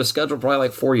 schedules. It was scheduled probably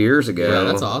like 4 years ago. Yeah,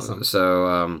 that's awesome.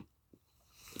 So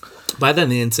By then,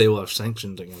 the NCAA will have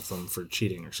sanctioned against them for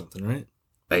cheating or something, right?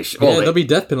 they should. Yeah, Well, there'll be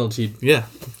death penalty. Yeah.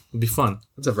 It'd be fun.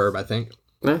 That's a verb, I think.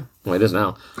 well, it is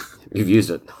now. You've used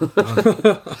it.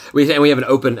 we have an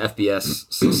open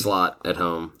FBS slot at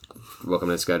home. Welcome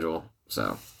to the schedule.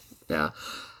 So, yeah.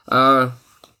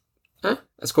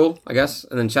 That's cool, I guess.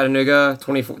 And then Chattanooga,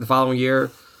 the following year,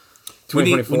 We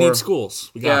 2024. need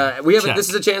schools. We got Yeah, we have. check. This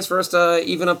is a chance for us to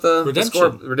even up the Redemption. score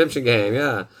redemption game.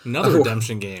 Yeah. Another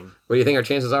redemption game. What do you think our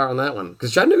chances are on that one?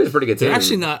 Because Chattanooga is a pretty good team. They're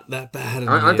actually not that bad. In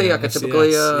Aren't the, they like a FCS.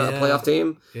 typically a Yeah. playoff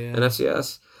team Yeah. in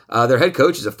FCS? Their head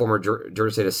coach is a former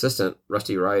Georgia State assistant,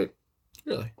 Rusty Wright.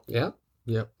 Really? Yeah.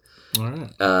 Yep. All right.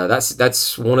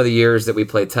 That's one of the years that we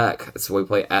play Tech. That's we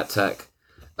play at Tech.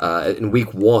 In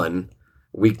week 1,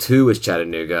 week 2 is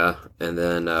Chattanooga, and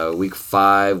then week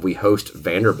 5 we host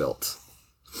Vanderbilt.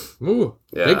 Ooh,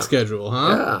 Yeah. big schedule,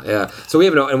 huh? Yeah. So we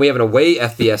have an away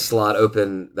FBS slot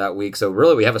open that week. So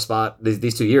really, we have a spot.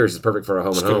 These 2 years is perfect for a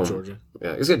home Let's and go home. Georgia.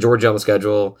 Yeah, let's get Georgia on the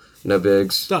schedule. No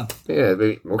bigs. Done. Yeah,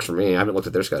 it works for me. I haven't looked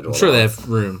at their schedule. I'm at sure all. they have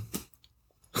room.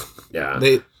 Yeah.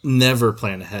 They never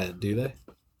plan ahead, do they?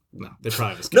 No, they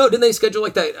probably just No, didn't they schedule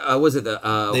like that? Was it the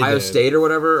Ohio did. State or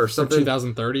whatever or For something?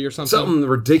 2030 or something. Something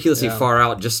ridiculously Yeah. far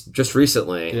out just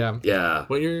recently. Yeah. Yeah.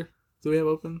 What year do we have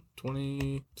open?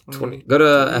 2020? Go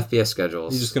to FBS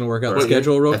schedules. You just gonna work out Or the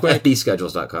schedule real quick?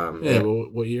 FBschedules.com. Yeah, well,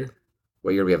 what year?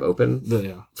 What year do we have open?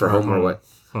 Yeah. For home or what?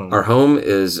 Home. Our home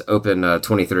is open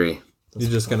 23. You're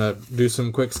just gonna do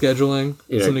some quick scheduling,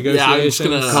 Yeah. some Yeah, I'm just negotiations.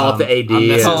 gonna Call up the AD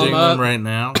I'm and- Call messaging them up. them right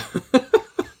now.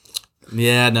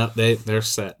 Yeah, no, they're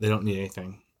set. They don't need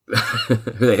anything. Who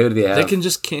do they have? They can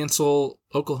just cancel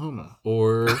Oklahoma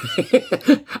or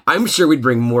I'm sure we'd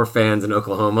bring more fans in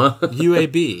Oklahoma.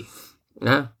 UAB.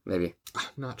 Yeah, maybe. I'm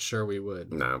not sure we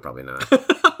would. No, probably not.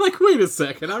 I'm like, wait a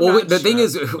second. I'm Well, not the thing sure.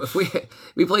 is, if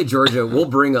we play Georgia, we'll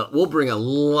bring a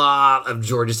lot of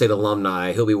Georgia State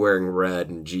alumni. He'll be wearing red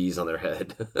and G's on their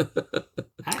head.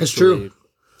 It's true.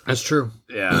 That's true.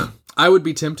 Yeah. I would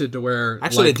be tempted to wear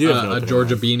Actually, like, they do have an a opening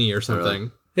Georgia now. beanie or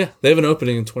something. Yeah, they have an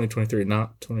opening in 2023,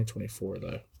 not 2024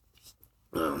 though.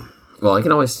 Well, I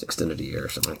can always extend it a year or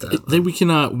something like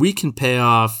that. We can pay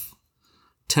off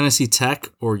Tennessee Tech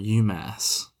or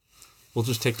UMass. We'll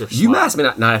just take their slot. UMass may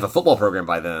not have a football program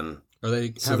by then. Are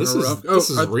they So having this a is rough? this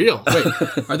is are, real.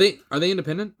 wait, are they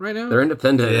independent right now? They're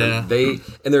independent. Yeah. They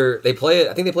play it.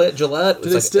 I think they play at Gillette. It's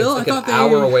they like, still? It's like I an thought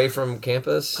hour they- away from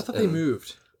campus. I thought they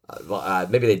moved.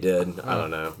 Maybe they did. I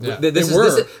don't know. Yeah, This they is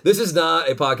were. this is not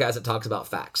a podcast that talks about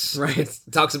facts. Right. It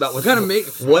talks about what, Gotta make-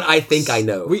 what I think I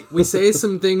know. We say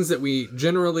some things that we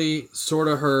generally sort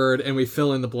of heard, and we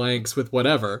fill in the blanks with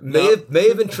whatever. may have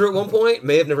been true at one point.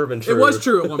 May have never been true. It was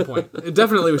true at one point. It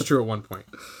definitely was true at one point.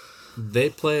 They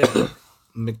play at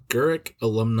McGurk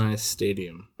Alumni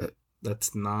Stadium.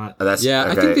 That's not. That's Yeah,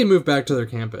 I okay. think they moved back to their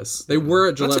campus. They were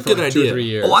at Gillette a for good like 2 or idea. 3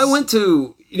 years. Oh, I went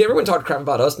to. Everyone talked crap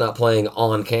about us not playing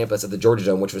on campus at the Georgia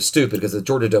Dome, which was stupid because the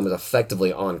Georgia Dome is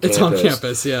effectively on campus. It's on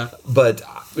campus, yeah. But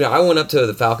I went up to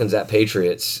the Falcons at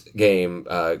Patriots game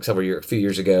a few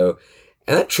years ago,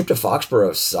 and that trip to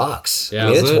Foxborough sucks. Yeah. I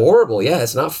mean, Is it's it? horrible. Yeah,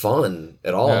 it's not fun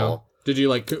at all. Yeah. Did you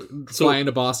like fly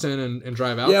into Boston and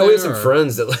drive out? Yeah, there, we have some or-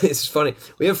 friends that it's funny.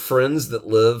 We have friends that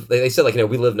live. They said like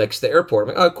we live next to the airport.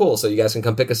 I'm like, oh, cool. So you guys can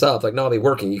come pick us up. Like, no, I'll be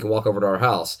working. You can walk over to our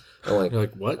house. I'm like, You're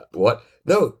like, what? what?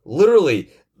 No, literally,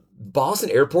 Boston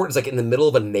Airport is like in the middle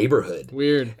of a neighborhood.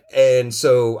 Weird. And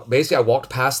so basically, I walked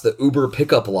past the Uber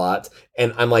pickup lot,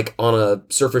 and I'm like on a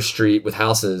surface street with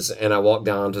houses, and I walked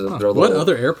down to their little. What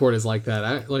other airport is like that?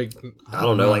 I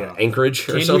don't know, like Anchorage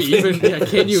or Can something. you even? Yeah,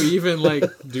 can you even like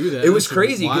do that? It was That's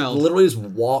crazy. You could wild. literally just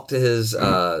walk to his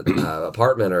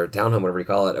apartment or townhome, whatever you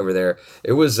call it, over there.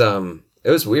 It was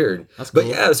weird. That's But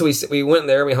cool. yeah, so we went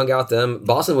there and we hung out with them.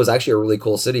 Boston was actually a really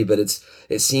cool city, but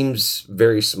it seems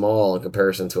very small in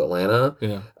comparison to Atlanta.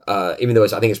 Yeah. Even though I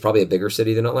think it's probably a bigger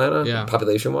city than Atlanta, Yeah.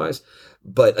 population wise.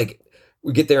 But like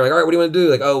we get there, like, all right, what do you want to do?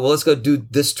 Like, oh, well, let's go do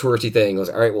this touristy thing. I was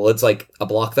like, all right, well, it's like a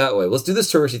block that way. Let's do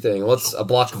this touristy thing. Let's a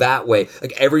block that way.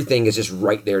 Like everything is just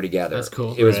right there together. That's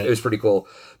cool. It was pretty cool.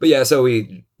 But yeah, so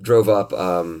we drove up.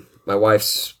 My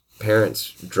wife's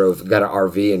parents got an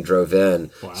RV and drove in.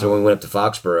 Wow. So when we went up to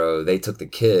Foxborough, they took the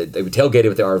kid. They tailgated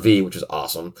with the RV, which was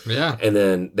awesome. Yeah. And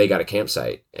then they got a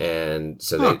campsite, and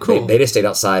so cool. they just stayed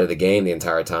outside of the game the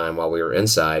entire time while we were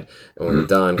inside. And when we were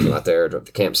done, came out there, drove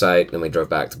to the campsite, and then we drove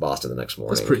back to Boston the next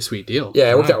morning. That's a pretty sweet deal.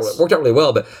 Yeah, it Nice. worked out really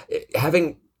well. But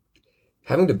having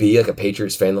to be like a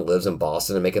Patriots fan that lives in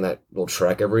Boston and making that little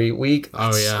trek every week,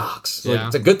 that sucks. Yeah. Like,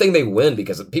 it's a good thing they win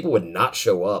because people would not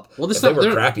show up Well, if this they not- were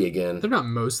they're- crappy again. They're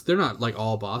not like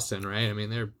all Boston, right? I mean,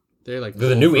 they're like They're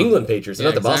the pull New from- England Patriots, they're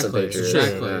not the Boston exactly, Patriots.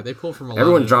 Exactly. Yeah. They pull from a lot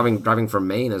Everyone's of- driving from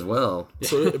Maine as well.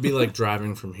 So it'd be like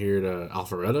driving from here to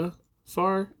Alpharetta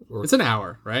far? Or It's an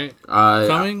hour, right?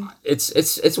 coming?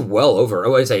 It's well over. I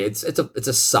would say it's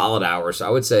a solid hour. So I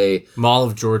would say Mall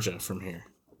of Georgia from here.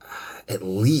 at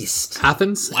least.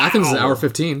 Athens. Athens is an hour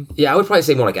 15. Yeah, I would probably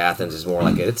say more like Athens is more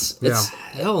like it. It's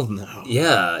Hell no.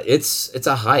 yeah, it's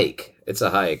a hike. It's a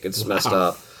hike. It's messed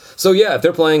up. So yeah, if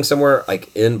they're playing somewhere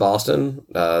like in Boston,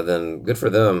 then good for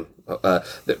them.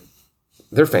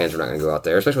 Their fans are not going to go out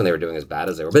there, especially when they were doing as bad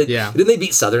as they were. But Yeah. didn't they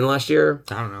beat Southern last year,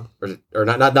 I don't know. or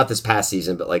not this past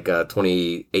season, but like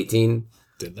 2018?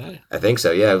 Did they? I think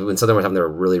so. Yeah, when Southern was having their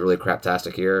really really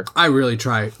craptastic year. I really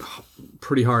try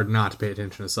pretty hard not to pay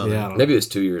attention to Southern. Yeah. I don't Maybe it was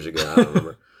 2 years ago. I don't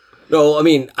remember. No, I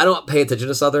mean I don't pay attention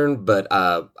to Southern, but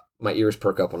my ears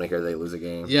perk up when I hear they lose a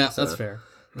game. Yeah, So- that's fair.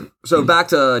 So back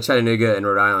to Chattanooga and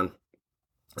Rhode Island.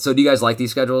 So do you guys like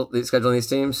scheduling these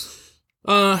teams?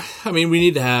 I mean, we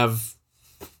need to have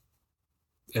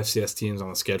FCS teams on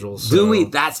the schedule. So Do we?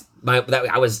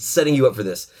 I was setting you up for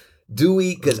this. Do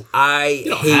we? Because I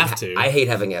don't hate have to. I hate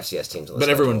having FCS teams on the But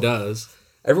everyone schedule. does.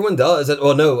 Everyone does.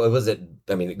 Well, no, was it?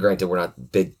 I mean, granted, we're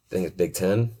not big. I think it's Big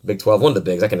 10, Big 12. One of the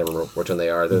bigs. I can never remember which one they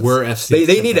are. We're FCS.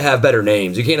 They need to have better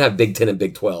names. You can't have Big 10 and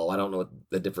Big 12. I don't know what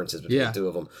the difference is between Yeah. the two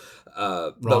of them.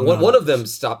 But Wrong one of them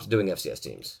stopped doing FCS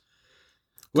teams.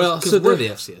 Well, Because so we're the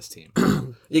the FCS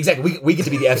team. Exactly. We get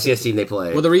to be the FCS team they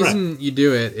play. well, the reason you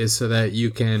do it is so that you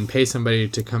can pay somebody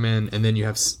to come in, and then you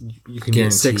can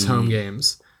get 6 Guaranteed. home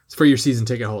games for your season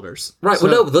ticket holders. Right. So-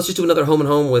 well, no. Let's just do another home and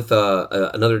home with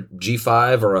another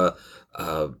G5 or a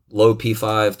low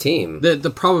P5 team. The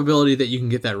probability that you can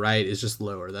get that right is just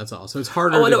lower. That's all. So it's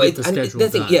harder Oh, I to know. get the schedule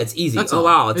done. Yeah, it's easy. That's Oh, all.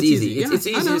 wow, it's easy. Yeah, It's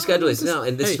I easy know. to schedule it. It's No,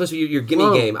 and this is hey, supposed to be your gimme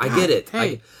whoa, game. I get it.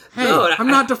 Hey, No, I'm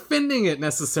not defending it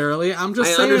necessarily. I'm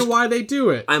just saying why they do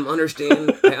it. I understand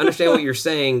what you're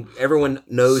saying. Everyone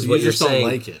knows So what you you're just don't saying.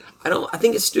 like it. I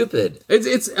think it's stupid.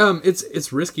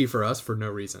 It's risky for us for no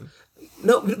reason.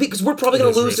 No, because we're probably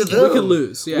going to is lose to risky. them. We could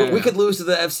lose. Yeah, We could lose to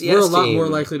the FCS We're a lot team. more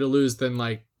likely to lose than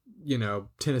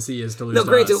Tennessee is to lose. No, to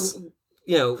granted, us.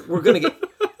 we're going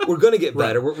to get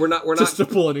better. We're not. Just to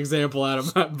pull an example out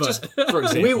of my butt. For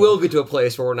example. We will get to a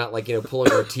place where we're not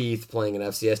pulling our teeth playing an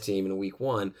FCS team in week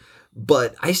 1,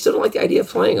 but I still don't like the idea of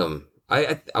playing them.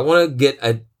 I want to get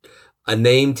a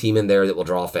name team in there that will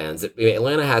draw fans.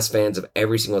 Atlanta has fans of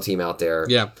every single team out there.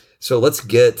 Yeah. So let's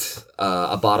get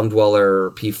a bottom dweller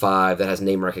P5 that has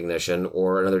name recognition,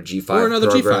 or another G5 Or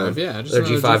another program. G5, yeah, just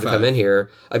another another G5 to come in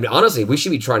here. I mean, honestly, we should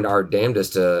be trying our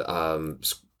damnedest to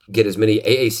get as many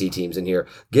AAC teams in here,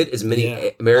 get as many Yeah.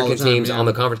 American All the time, teams yeah. on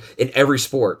the conference in every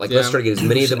sport. Let's Yeah. try to get as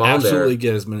many of them on absolutely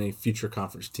there. get as many future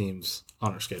conference teams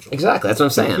on our schedule. Exactly, that's what I'm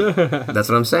saying. That's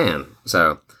what I'm saying.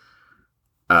 So,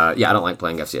 I don't like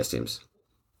playing FCS teams.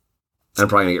 I'm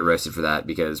probably gonna get roasted for that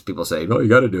because people say, "No, you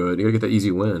got to do it. You got to get that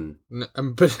easy win."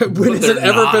 But when has they're it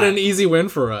ever not. been an easy win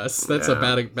for us? That's a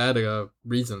Yeah. bad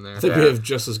reason there. I think we have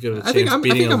just as good a I chance think I'm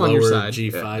beating a on your lower side.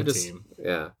 G5 Yeah, just- team.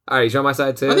 Yeah. All right, you on my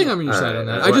side too. I think I'm on your All side right, on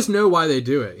that. all I right. just know why they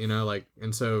do it,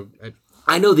 and so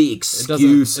I know the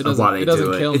excuse it of why doesn't- they it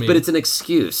doesn't do kill it, me. but it's an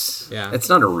excuse. Yeah. It's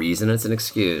not a reason. It's an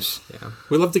excuse. yeah.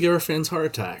 We love to give our fans heart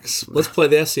attacks. Let's play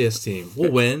the FCS team.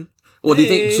 We'll win. Well, do you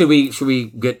think Hey. should we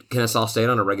get Kennesaw State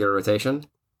on a regular rotation?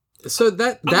 So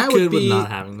that I'm would good with be not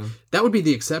having them. that would be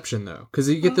the exception though, because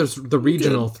you get the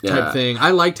regional type Yeah. thing. I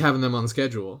liked having them on the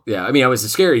schedule. Yeah, I mean, it was a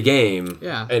scary game.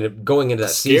 Yeah. and going into that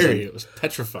Scary. season, It was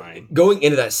petrifying. going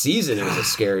into that season, it was a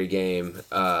scary game.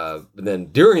 But then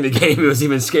during the game, it was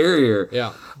even scarier.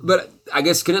 Yeah. But I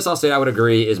guess Kennesaw State, I would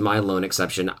agree, is my lone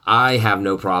exception. I have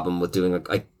no problem with doing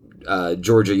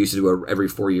Georgia used to do every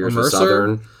 4 years with Mercer?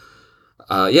 Southern.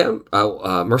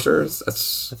 Mercer.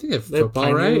 That's I think they have They have football,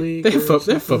 Pioneer right? League They have, or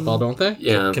they have football, don't they?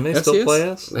 yeah. Can they FCS? still play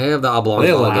us? They have the oblong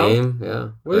They ball allowed? game. Yeah.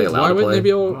 Are they allowed Why to wouldn't play? they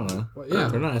be I able? don't know. Yeah,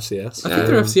 They're not FCS. I think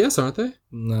they're FCS, aren't they?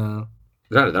 No.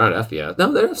 They're not FBS.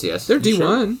 No, they're FCS. They're You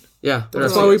D1. Yeah,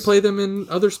 That's why we play them in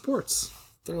other sports.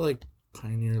 They're like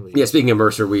Pioneer League. Yeah, speaking of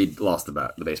Mercer, we lost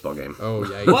the baseball game. Oh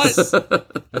yeah.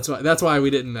 What? That's why we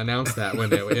didn't announce that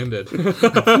when it ended.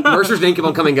 Mercer's name kept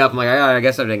on coming up. I'm like, I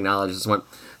guess I didn't acknowledge this one,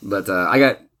 but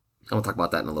I'll talk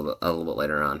about that in a little bit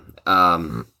later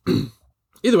on.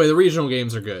 Either way, the regional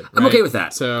games are good. I'm right? okay with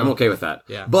that. So I'm okay with that.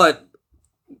 Yeah. But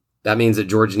that means that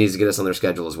Georgia needs to get us on their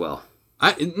schedule as well.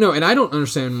 And I don't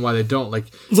understand why they don't. Like,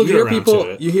 We'll you get hear around people, to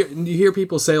it. you hear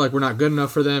people say like we're not good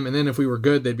enough for them, and then if we were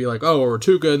good, they'd be like, oh, we're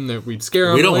too good, and that we'd scare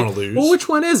them. We don't Like, wanna lose. Well, which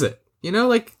one is it? You know,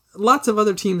 like lots of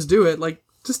other teams do it. Like,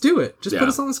 just do it. Just Yeah. put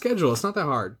us on the schedule. It's not that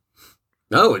hard.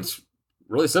 No, it's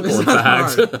really simple. It's In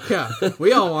not fact, hard. Yeah,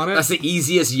 we all want it. that's the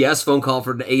easiest yes phone call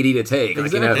for an AD to take. Like,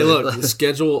 Exactly. Hey, look, the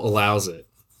schedule allows it.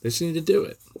 They just need to do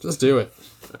it. Just do it.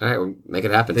 all right, we'll make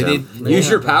it happen. They Tim. need- Use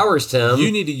your powers, Tim.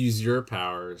 You need to use your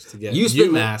powers to get You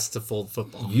spend- UMass to fold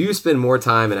football. You spend more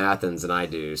time in Athens than I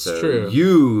do, so true.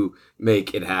 you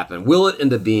make it happen. Will it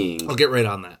into being? I'll get right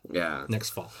on that Yeah.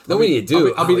 next fall. Then we need to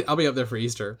do. I'll be up there for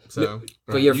Easter. So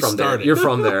But you're You from there. started. You're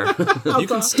from there. You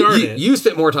can start you, it. you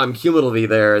spent more time cumulatively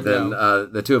there than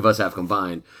the two of us have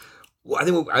combined. Well, I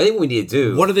think what we need to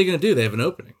do. What are they going to do? They have an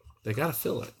opening. They got to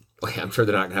fill it. Well, yeah, I'm sure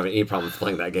they're not going to have any problems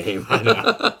playing that game. I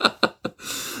know.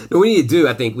 What we need to do,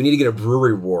 I think, we need to get a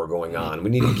brewery war going on. We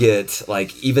need to get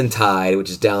like Eventide, which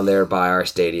is down there by our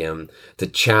stadium, to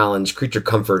challenge Creature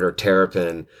Comfort or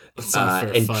Terrapin, not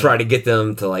fair and fight. try to get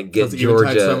them to like get because Georgia.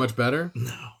 Eventide's so much better.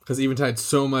 No, because Eventide's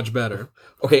so much better.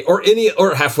 Okay, or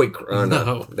halfway.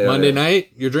 No. Monday night,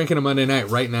 you're drinking a Monday night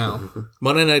right now.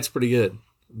 Monday night's pretty good.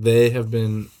 They have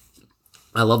been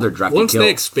I love their draft. once kill. they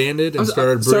expanded and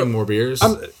started so- brewing more beers.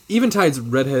 Eventide's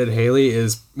Redheaded Haley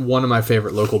is one of my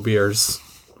favorite local beers,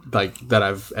 like that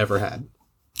I've ever had.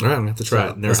 All right, I'm gonna have to try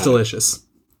it. Never It's had it. delicious.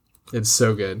 It's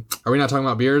so good. Are we not talking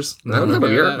about beers? No, we're talking about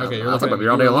beer. Okay, you're I'll talk looking about at beer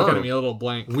all me, day you're looking long. at me a little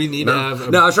blank. We need to have.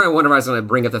 No, I was trying to wonder if I was going to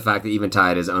bring up the fact that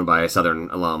Eventide is owned by Southern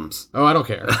alums. Oh, I don't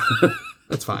care.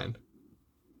 That's fine.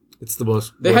 It's the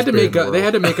most. They had to worst beer make in the up. They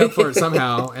had to world. make up for it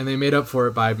somehow, and they made up for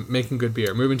it by making good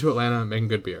beer. Moving to Atlanta, and making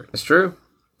good beer It's true.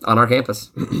 On our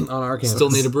campus. on our campus. Still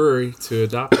need a brewery to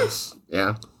adopt us.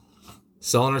 Yeah.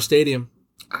 Sell in our stadium.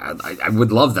 I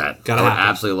would love that. Gotta I would happen.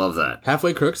 absolutely love that.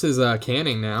 Halfway Crooks is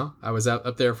canning now. I was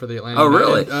up there for the Atlanta Oh,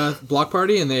 really? United, block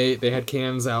party, and they had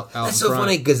cans out. That's in so front.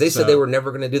 funny because they said So- they were never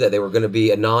going to do that. They were going to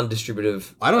be a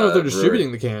non-distributive. I don't know if they're brewery.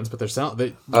 distributing the cans, but they're selling.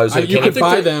 They, Oh, so you can- could I think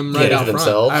buy they're them right canning out front.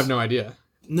 themselves? I have no idea.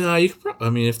 No, you could. I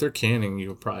mean, if they're canning, you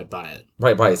would probably buy it.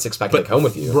 Right, buy a six-pack and take home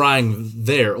with you. Buying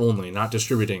there only, not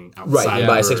distributing outside. Right, the buy a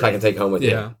brewery. six-pack and take home with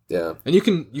Yeah. you. Yeah. And you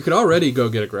could already go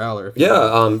get a growler. If you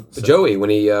want. Yeah, Joey, when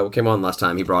he came on last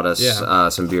time, he brought us Yeah.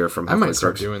 some beer from I Halfway might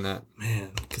start Crooks. doing that.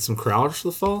 Man, get some crowders for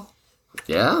the fall.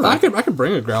 Yeah. I could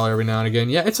bring a growler every now and again.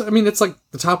 Yeah, it's like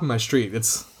the top of my street.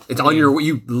 It's It's on your.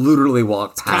 You literally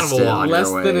walk kind past of a it walk. on less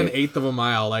your way. than an eighth of a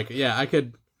mile. Like, yeah, I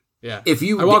could. Yeah, If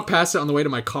you I walk past it on the way to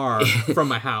my car from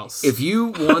my house. If you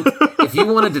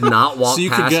wanted to not walk So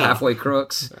you could past go. Halfway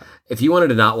Crooks, if you wanted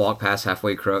to not walk past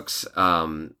Halfway Crooks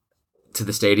to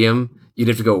the stadium, you'd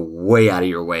have to go way out of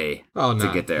your way oh no,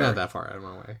 to get there. not that far out of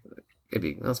my way.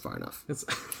 Maybe that's far enough. It's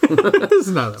it's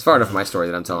not that It's far enough for my story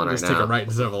that I'm telling Just right take now. a right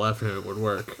instead of a left, and it would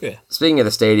work. Yeah. Speaking of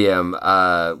the stadium,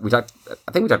 we talked.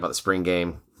 I think we talked about the spring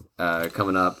game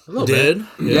coming up. A little bit. Did?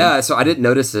 Yeah, so I didn't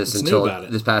notice this What's new until about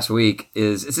it? this past week.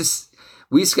 It's this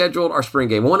we scheduled our spring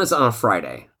game. One is on a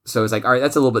Friday, so it's like, all right,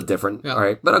 that's a little bit different. Yeah. All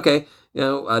right, but okay, I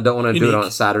don't want to do it on a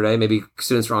Unique. Saturday. Maybe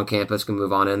students who are on campus can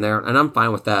move on in there, and I'm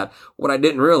fine with that. What I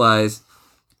didn't realize,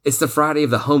 it's the Friday of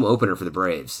the home opener for the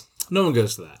Braves. No one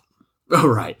goes to that. Oh,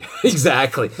 right,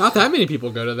 exactly. Not that many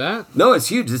people go to that. No, it's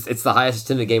huge. It's the highest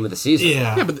attended game of the season.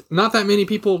 Yeah, but not that many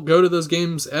people go to those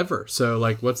games ever. So,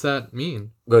 like, what's that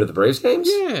mean? Go to the Braves games?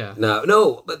 Yeah.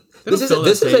 No, but They this don't is fill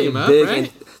this that is a stadium up, big.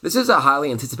 right? This is a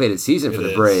highly anticipated season for It the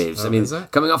is. Braves. Oh, I mean, is it?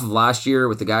 coming off of last year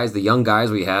with the guys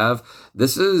we have,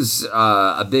 this is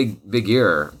a big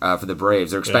year for the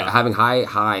Braves. They're Yeah. having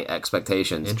high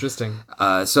expectations. Interesting.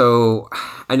 So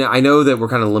I know that we're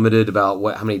kind of limited about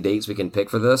how many dates we can pick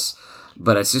for this,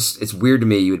 but it's weird to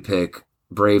me you would pick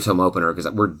Braves home opener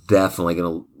because we're definitely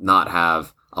going to not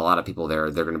have a lot of people there.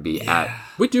 They're going to be at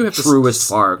We do have to Truist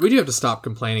Park. We do have to stop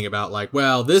complaining about like,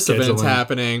 well, this event's Scheduling.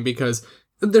 happening because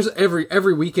there's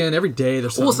every weekend, every day.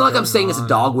 There's Well, it's not like I'm something saying going it's a on.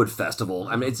 Dogwood Festival.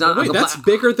 I mean, it's not. Wait, I'm that's compla-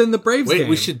 bigger than the Braves Wait, game.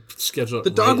 we should schedule it. The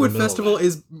right in Dogwood middle of Festival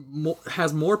it.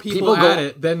 has more people People go- at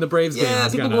it than the Braves game. Yeah,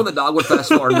 is people gonna. going to the Dogwood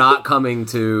Festival are not coming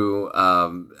to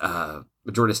a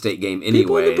Georgia State game anyways.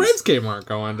 People in the Braves game aren't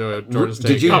going to a Georgia State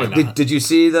Did you game. Probably not. did you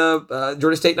see the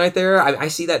Georgia State night there? I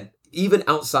see that even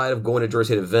outside of going to Georgia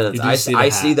State events. You do I see the I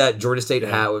hat. see that Georgia State Yeah.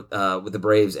 hat with the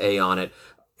Braves A on it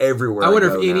everywhere. I wonder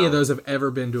go if any now. of those have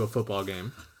ever been to a football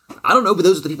game. I don't know, but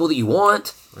those are the people that you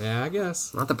want, Yeah, I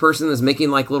guess. not the person that's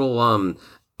making like little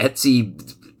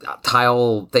Etsy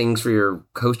tile things for your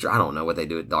coaster. I don't know what they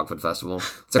do at Dogfoot Festival.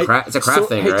 It's a craft. It's a craft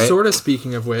thing, right? Sort of.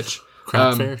 Speaking of which,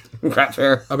 Crap fair. Craft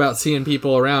fair. about seeing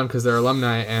people around because they're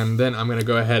alumni, and then I'm gonna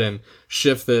go ahead and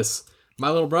shift this. My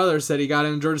little brother said he got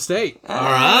into Georgia State. All right.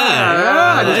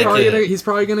 Yeah, I like it. he's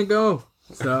probably gonna go.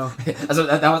 So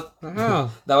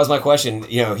that was my question.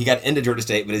 You know, he got into Georgia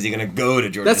State, but is he going to go to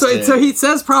Georgia that's State? what. So he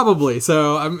says probably.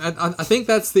 So I think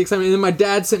that's the excitement. And then my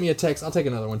dad sent me a text. I'll take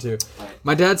another one too.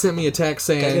 My dad sent me a text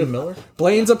Can I get a saying Miller?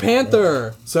 Blaine's a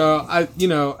Panther. So I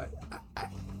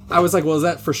was like, well, is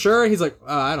that for sure? He's like,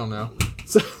 I don't know.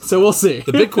 So we'll see.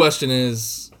 The big question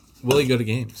is, will he go to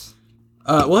games?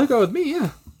 Will he go with me? Yeah.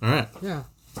 All right. Yeah.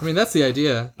 I mean, that's the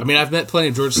idea. I mean, I've met plenty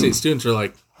of Georgia State students who are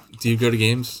like, do you go to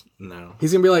games? No.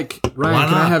 He's gonna be like, Ryan, Why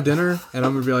can I not? have dinner? And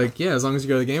I'm gonna be like, yeah, as long as you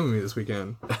go to the game with me this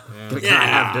weekend. Can I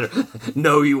have dinner?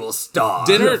 No, you will starve.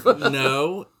 Dinner?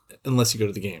 No, unless you go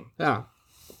to the game. Yeah.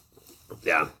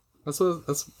 Yeah.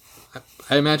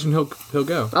 I imagine he'll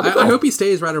go. That'd be cool. I hope he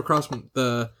stays right across from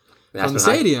the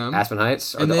stadium. Aspen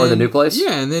Heights, or, and or the new place.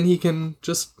 Yeah, and then he can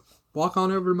just walk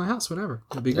on over to my house whenever.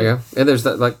 It'd be great. Yeah. And there's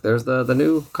the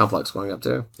new complex going up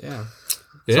too. Yeah.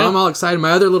 Yeah. So I'm all excited.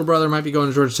 My other little brother might be going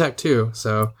to Georgia Tech too.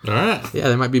 So All right. yeah,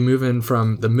 they might be moving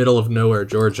from the middle of nowhere,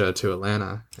 Georgia, to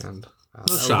Atlanta, and that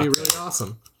would shock be really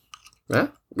awesome. Yeah.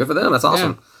 Good for them. That's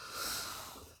awesome.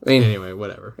 I mean, Anyway,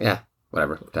 whatever. yeah.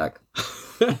 Whatever. Tech.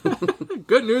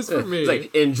 Good news for me. It's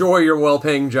like, enjoy your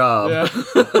well-paying job.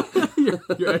 Yeah.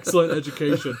 your excellent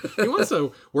education. He wants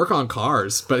to work on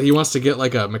cars, but he wants to get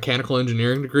like a mechanical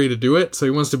engineering degree to do it. So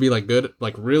he wants to be like good,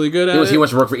 like really good at it. He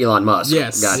wants to work for Elon Musk.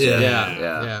 Yes. Gotcha.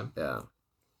 Yeah. Yeah.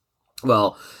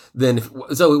 Well, then,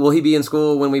 so will he be in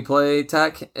school when we play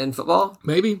tech and football?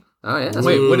 Maybe. Oh, yeah.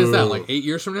 Wait, what is that? Like 8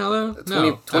 years from now, though? 20,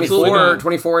 No, absolutely 24, not.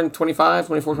 24 and 25,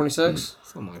 24, 26?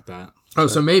 Something like that. Oh,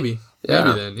 so maybe. Yeah.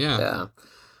 Maybe then, yeah. Yeah.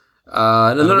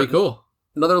 That'd Another, be cool.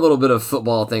 another little bit of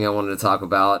football thing I wanted to talk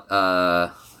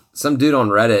about. Some dude on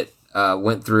Reddit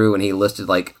went through and he listed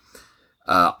like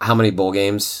how many bowl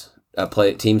games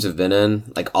teams have been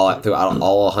in, like throughout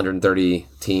all 130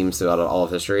 teams throughout all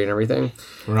of history and everything.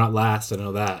 We're not last. I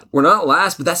know that. We're not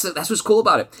last, but that's what's cool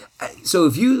about it. So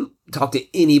if you talk to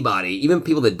anybody, even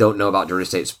people that don't know about Georgia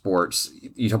State sports,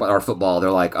 you talk about our football,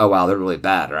 they're like, oh wow, they're really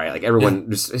bad, right? Like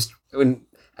everyone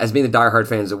as being the diehard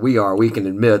fans that we are, we can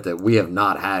admit that we have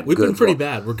not had We've good been pretty ball.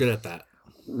 bad. We're good at that.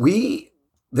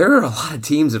 There are a lot of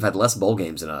teams that have had less bowl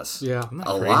games than us. Yeah. Isn't that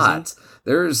A crazy? lot.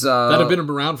 There's That have been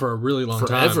around for a really long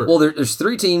Forever. time. well, there's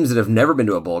 3 teams that have never been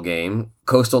to a bowl game: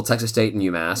 Coastal, Texas State, and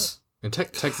UMass. And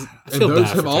Texas, and feel those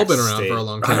bad have for all been Texas around State. for a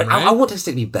long I, time, right? I want Texas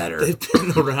State to be better. They've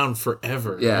been around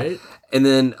forever, Yeah. right? And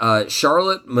then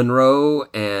Charlotte, Monroe,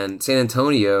 and San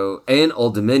Antonio and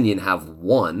Old Dominion have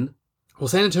 1. Well,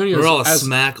 San Antonio We're all as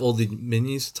smack old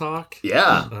Dominions talk.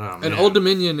 Yeah. Oh, and man. Old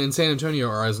Dominion and San Antonio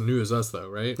are as new as us, though,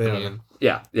 right? They are.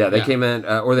 Yeah. They Yeah. came in,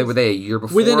 or were they a year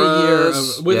before within a year.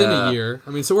 us? Within Yeah. a year.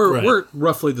 I mean, so we're Right. we're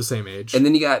roughly the same age. And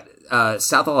then you got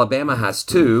South Alabama has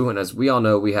 2, and as we all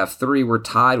know, we have 3. We're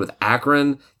tied with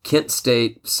Akron, Kent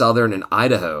State, Southern, and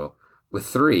Idaho with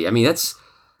 3. I mean, that's.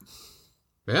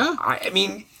 Yeah. I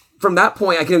mean, from that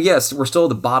point, yes, we're still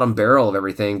the bottom barrel of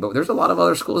everything, but there's a lot of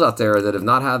other schools out there that have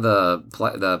not had the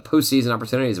postseason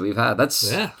opportunities that we've had.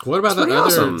 That's Yeah. What about that pretty other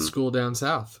awesome. school down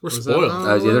south? We're Was that spoiled. on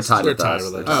the they're list? tied We're with tied us.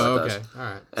 with They're us. tied Oh, with okay. us. All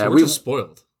right. So we're we just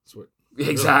spoiled. That's what-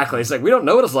 exactly. It's like we don't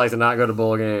know what it's like to not go to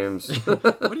bowl games. What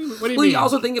do you well, mean? you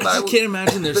also think I about just it. can't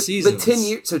imagine their But seasons. 10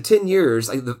 years. So 10 years.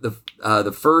 Like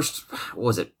the first, what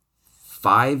was it?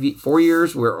 4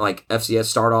 years where like FCS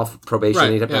start off probation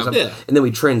Right, and type of yeah. stuff. Yeah. And then we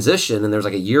transition, and there's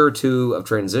like a year or 2 of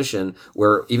transition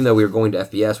where even though we were going to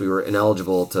FBS, we were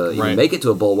ineligible to even Right. make it to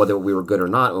a bowl, whether we were good or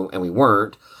not, and we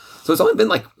weren't. So it's only been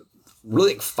like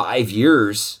really like 5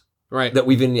 years right. that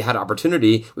we've even had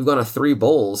opportunity. We've gone to 3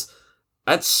 bowls.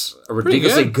 That's a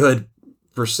ridiculously good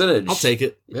percentage. I'll take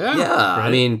it. Yeah. Yeah, I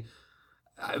Right. mean,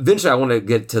 eventually I want to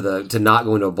get to not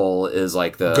going to a bowl is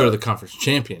like the Go to the conference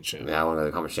championship. yeah, I want to go to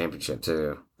the conference championship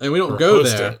too. And we don't Or go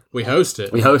host there. it. We host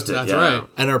it. We host it. That's yeah. right.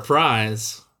 And our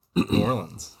prize, New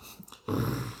Orleans.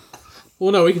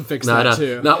 Well, no, we can fix that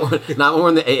too. not when we're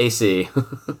in the AAC.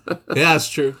 Yeah, that's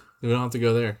true. We don't have to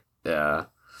go there. Yeah,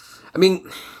 I mean,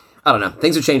 I don't know.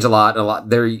 Things have changed a lot.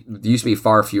 There used to be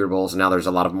far fewer bowls, and now there's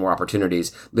a lot of more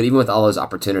opportunities. But even with all those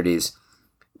opportunities,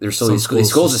 there's still Some these schools that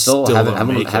schools still still haven't don't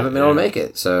make it, been able to yeah. make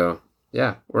it. So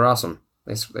yeah, we're awesome.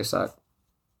 They suck.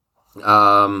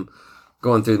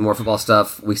 Going through more football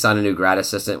stuff, we signed a new grad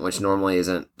assistant, which normally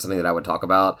isn't something that I would talk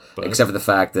about, But- except for the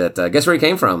fact that guess where he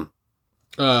came from?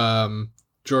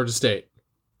 Georgia State.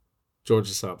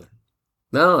 Georgia Southern.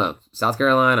 No, South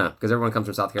Carolina, because everyone comes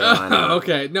from South Carolina.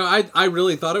 Okay. No, I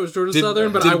really thought it was Georgia Did-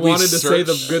 Southern, but did I we wanted to say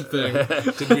the search- good thing.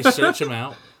 Did we search him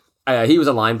out? He was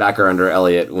a linebacker under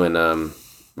Elliott when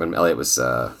Elliott was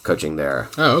coaching there.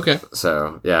 Oh, okay.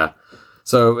 So yeah,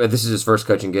 so this is his first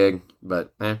coaching gig,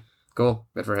 but cool,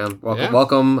 good for him. Welcome, Yeah.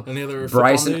 welcome, Any other football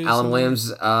Bryson news? Allen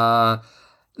Williams.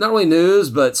 Not really news,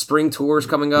 but spring tours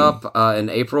coming up in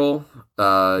April.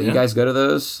 You guys go to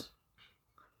those?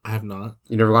 I have not.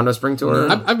 You never gone to a spring tour?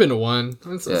 No. I've been to one.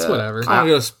 It's Yeah. whatever. I'm gonna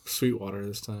go to Sweetwater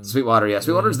this time. Sweetwater, yeah.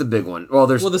 Sweetwater's the big one. Well,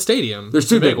 there's Well, the stadium. there's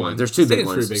two the big ones. There's two big Stadium's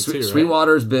ones. pretty big too, right?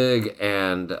 Sweetwater's big,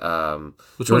 and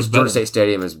Which one's Georgia better? State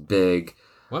Stadium is big.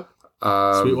 What?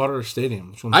 Sweetwater Stadium.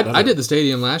 Which one's I better? did the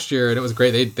stadium last year and it was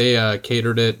great. They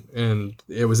catered it and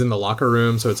it was in the locker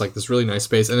room, so it's like this really nice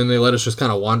space. And then they let us just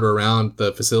kind of wander around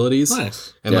the facilities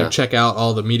Nice. and Yeah. like check out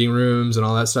all the meeting rooms and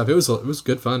all that stuff. It was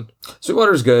good fun.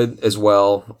 Sweetwater's good as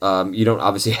well. You don't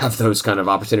obviously have those kind of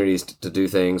opportunities to do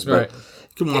things, but Right.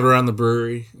 You can wander around the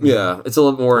brewery. yeah, it's a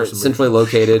little more some centrally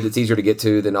located. It's easier to get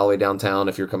to than all the way downtown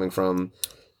if you're coming from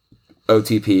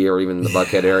OTP or even the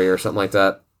Buckhead area or something like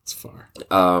that. It's far.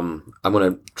 I'm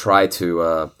gonna try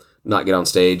to not get on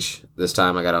stage this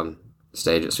time. I got on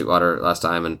stage at Sweetwater last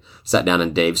time and sat down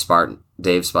in Dave's spot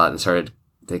and started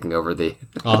taking over the.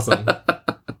 Awesome.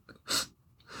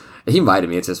 He invited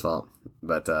me. It's his fault.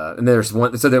 But and there's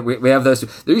one. So that we have those.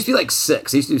 There used to be like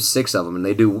six. They used to do six of them, and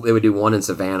they would do one in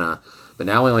Savannah. But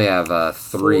now we only have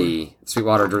three: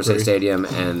 Sweetwater, Georgia State Stadium,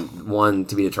 and one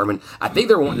to be determined. I think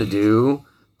they're wanting to do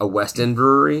a West End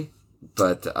brewery,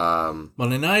 but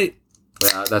Monday night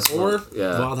yeah, that's or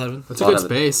yeah, Wild Heaven. That's a Well, good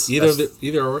space.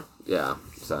 Either or. yeah.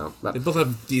 So They both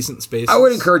have decent spaces. I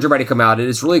would encourage everybody to come out.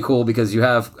 It's really cool because you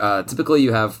have typically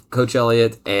you have Coach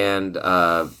Elliott and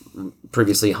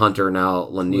previously Hunter, now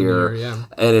Lanier, Lanier, yeah.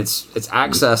 and it's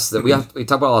access that we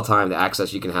talk about all the time. The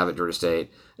access you can have at Georgia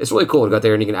State. It's really cool to go out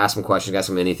there and you can ask them questions, ask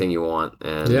them anything you want,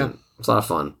 and Yeah. it's a lot of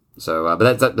fun. So,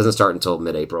 but that doesn't start until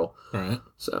mid-April. All right.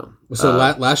 So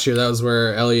Last year, that was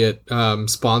where Elliot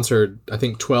sponsored, I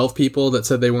think, 12 people that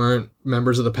said they weren't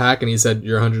members of the pack, and he said,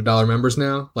 "You're $100 members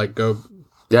now. Like, go."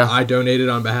 yeah, I donated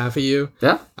on behalf of you.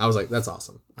 yeah. I was like, "That's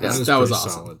awesome. Yeah. That was Pretty awesome.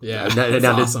 solid. Yeah, Now, that's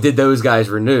now, awesome. did those guys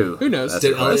renew? Who knows? That's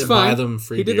Did the question. Elliot It's fine. buy them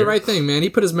free He did beer? the right thing, man. He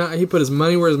put his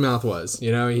money where his mouth was.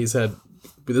 You know, he said,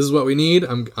 "This is what we need.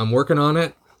 I'm working on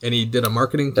it," and he did a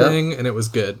marketing Yeah. thing, and it was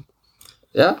good.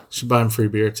 Yeah, Should buy them free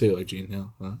beer too, like Gene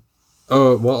Hill. Huh?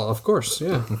 Oh well, of course,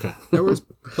 yeah. Okay. There was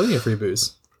plenty of free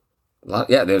booze.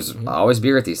 there's always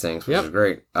beer at these things, which Yep. is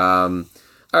great.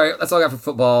 All right, that's all I got for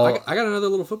football. I got another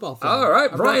little football thing. All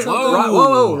right, I brought Brian. something.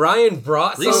 Whoa, Ryan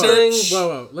brought something.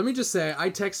 Whoa. Let me just say, I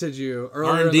texted you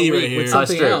earlier in R&D the week right here. with That's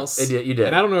something true. else. You did.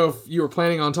 And I don't know if you were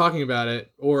planning on talking about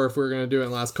it or if we are going to do it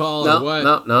in last call No, or what.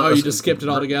 no. Oh, you just skipped it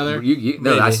all together?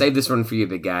 No, I Maybe. saved this one for you,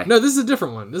 big guy. No, this is a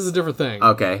different one. This is a different thing.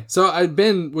 Okay. So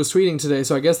Ben was tweeting today,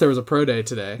 so I guess there was a pro day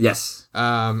today. Yes.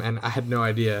 And I had no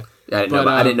idea. I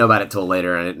didn't know about it till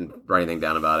later, and I didn't write anything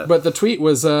down about it. But the tweet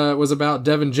was about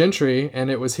Devin Gentry, and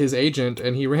it was his agent,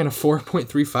 and he ran a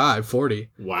 4.35 40.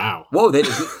 Wow. Whoa,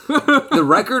 the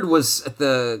record was at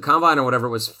the combine or whatever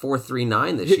was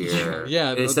 4.39 this year.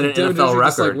 Yeah, it set an Devin NFL Gentry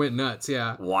just, record. went nuts.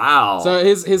 Yeah. Wow. So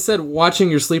his said watching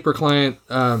your sleeper client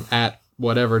at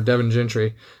whatever Devin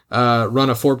Gentry run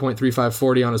a 4.35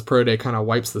 40 on his pro day kind of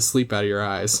wipes the sleep out of your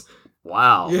eyes.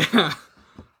 Wow. Yeah.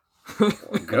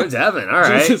 Go Devin. All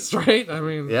right. Jesus, right? I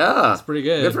mean, Yeah. that's pretty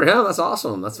good. Good for him. That's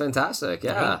awesome. That's fantastic.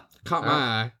 Yeah. Caught my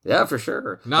eye. Yeah, for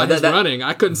sure. Not That- his running.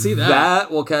 I couldn't see that.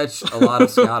 That will catch a lot of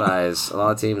scout eyes. A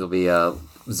lot of teams will be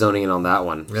zoning in on that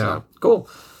one. Yeah. So, cool.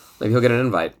 Maybe he'll get an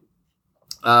invite.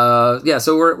 So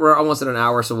we're almost at an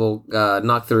hour, so we'll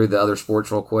knock through the other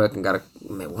sports real quick and got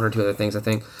one or two other things, I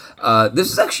think.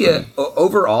 This is actually,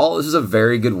 overall, this is a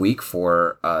very good week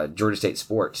for Georgia State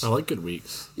sports. I like good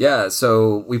weeks. Yeah,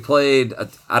 so we played,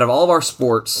 out of all of our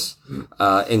sports,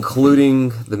 including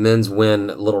the men's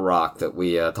win at Little Rock that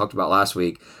we talked about last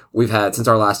week, we've had, since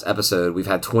our last episode, we've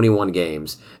had 21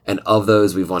 games, and of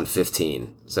those, we've won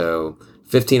 15. So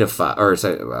 15 of 5, or is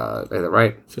that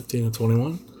right? 15 to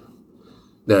 21.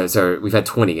 So we've had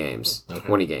 20 games. Okay.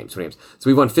 20 games. So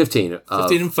we've won 15.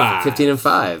 15 and 5. 15 and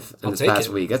 5 in I'll this take past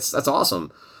it. week. That's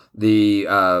awesome. The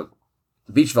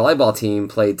beach volleyball team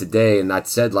played today, and I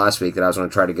said last week that I was going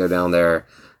to try to go down there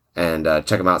and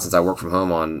check them out since I work from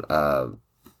home on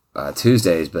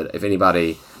Tuesdays. But if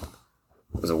anybody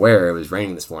was aware, it was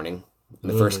raining this morning.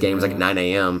 The first game was like at 9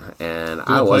 a.m. and I Did they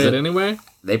play wasn't. it anyway?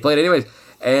 They played anyways,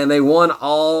 and they won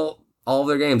all all of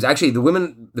their games. Actually,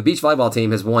 the beach volleyball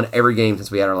team has won every game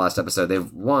since we had our last episode.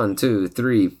 They've 1, 2,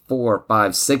 3, 4,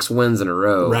 5, 6 wins in a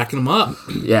row. Racking them up.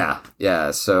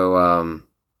 Yeah. So,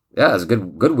 it was a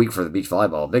good week for the beach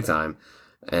volleyball, big time.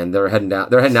 And they're heading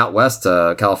out west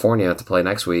to California to play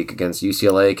next week against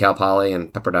UCLA, Cal Poly,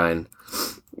 and Pepperdine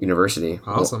University.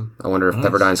 Awesome. Well, I wonder if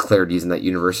Pepperdine's cleared using that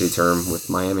university term with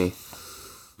Miami.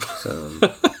 So.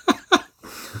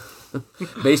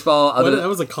 Baseball. That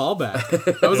was a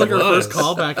callback. That was like our first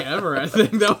callback ever. I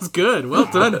think that was good. Well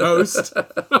done, host.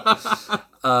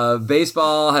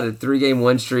 Baseball had a 3-game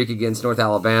win streak against North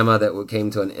Alabama that came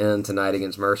to an end tonight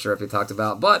against Mercer, if we talked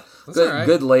about. But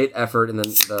good late effort in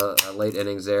the late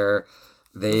innings there.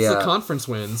 It's the conference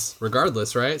wins,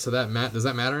 regardless, right? So does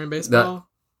that matter in baseball?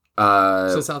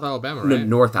 So South Alabama, right?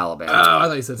 North Alabama. Oh, I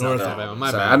thought you said South Alabama.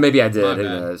 My bad. Maybe I did. Who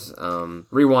knows?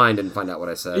 Rewind and find out what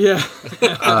I said. Yeah.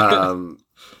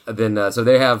 So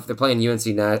they're playing UNC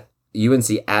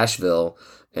Asheville,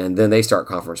 and then they start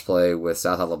conference play with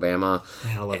South Alabama.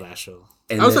 I love Asheville.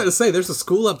 I was going to say, there's a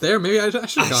school up there. Maybe I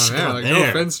should have gone there. Like, no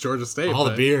offense, Georgia State. All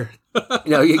the beer.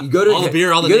 You go to all the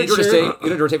beer, all the you go to Georgia nature. State. You go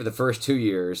to Georgia State for the first 2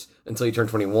 years until you turn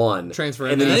 21. Transfer,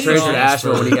 and then you transfer to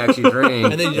Asheville when you actually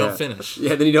drink. And then you don't finish.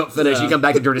 Yeah, then you don't finish. You come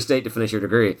back to Georgia State to finish your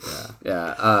degree.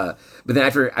 Yeah. But then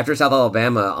after South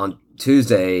Alabama on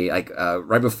Tuesday,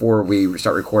 right before we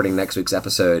start recording next week's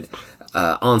episode,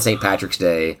 on St. Patrick's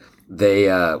Day,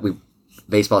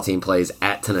 baseball team plays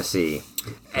at Tennessee,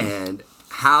 and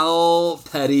how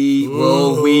petty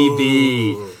will we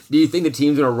be? Do you think the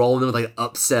team's gonna roll in with like an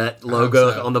upset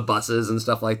logo on the buses and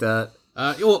stuff like that?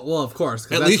 Well, of course,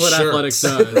 because At that's least what athletics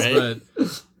does. right?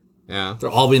 But yeah,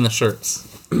 They'll all be in the shirts.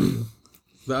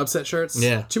 the upset shirts.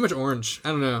 Yeah, too much orange. I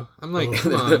don't know. I'm like,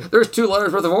 come on. There's 2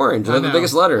 letters worth of orange. They're the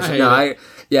biggest letters. There's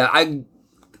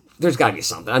got to be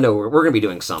something. I know we're gonna be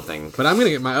doing something. But I'm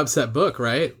gonna get my upset book,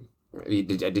 right?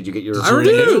 Did you get yours? I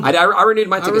renewed. I renewed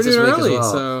my tickets this week early,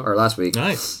 as well, or last week.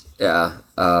 Nice. Yeah.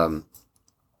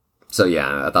 So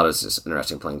yeah, I thought it was just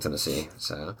interesting playing Tennessee.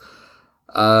 So,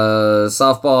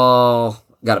 softball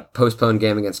got a postponed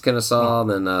game against Kennesaw,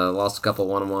 then lost a couple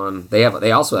 1-1.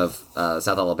 They also have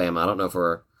South Alabama. I don't know if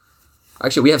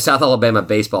we have South Alabama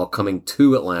baseball coming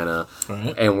to Atlanta,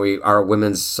 right. And our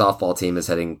women's softball team is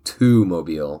heading to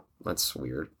Mobile. That's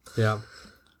weird. Yeah.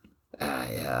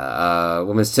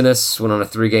 Women's tennis went on a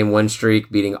 3-game win streak,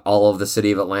 beating all of the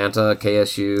city of Atlanta,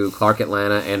 KSU, Clark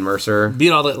Atlanta, and Mercer. Beat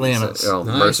all the Atlantas. Nice.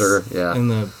 Mercer, yeah. And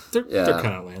they're kind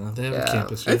of Atlanta. They have a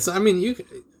campus here. It's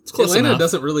close Atlanta enough.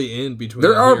 Doesn't really end between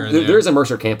There's a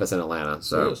Mercer campus in Atlanta,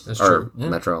 That's true.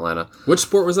 Metro Atlanta. Which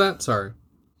sport was that? Sorry.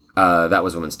 That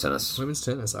was women's tennis. Women's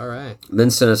tennis, all right.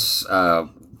 Men's tennis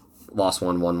lost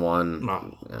 1-1.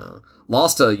 Oh. Yeah.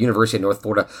 Lost to University of North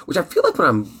Florida, which I feel like when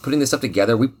I'm putting this stuff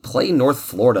together, we play North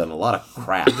Florida in a lot of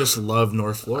crap. I just love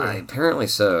North Florida. Apparently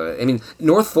so. I mean,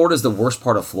 North Florida is the worst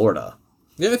part of Florida.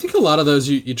 Yeah, I think a lot of those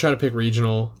you try to pick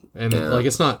regional, and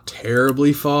it's not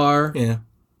terribly far. Yeah.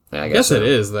 Yeah, I guess so. It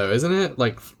is though, isn't it?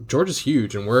 Like Georgia's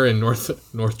huge, and we're in North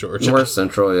Georgia. North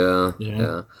Central,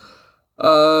 yeah.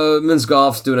 Men's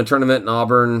golf's doing a tournament in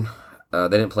Auburn. They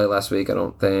didn't play last week, I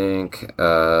don't think.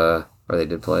 Or they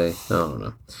did play. I don't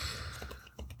know.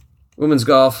 Women's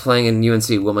golf playing in UNC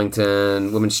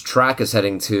Wilmington. Women's track is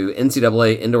heading to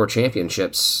NCAA Indoor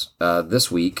Championships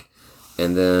this week.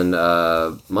 And then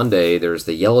Monday, there's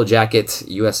the Yellow Jacket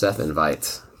USF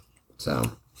invite.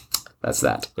 So that's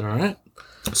that. All right.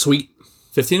 Sweet.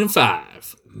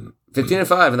 15-5.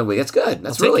 15-5 in the week. That's good.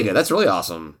 That's really good. That's really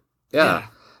awesome. Yeah.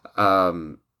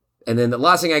 And then the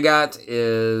last thing I got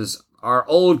is our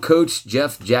old coach,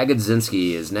 Jeff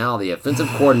Jagodzinski, is now the offensive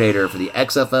coordinator for the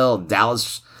XFL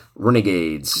Dallas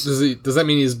Renegades. Does that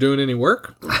mean he's doing any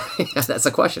work? That's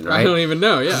a question, right? I don't even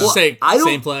know. Yeah. Well, Same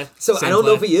play. So Same I don't play.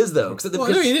 know if he is though. No,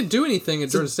 he didn't do anything at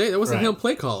Georgia State. That wasn't him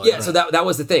play calling. Yeah. So that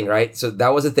was the thing, right? So that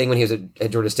was the thing when he was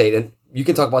at Georgia State, and you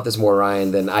can talk about this more,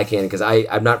 Ryan, than I can because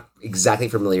I'm not exactly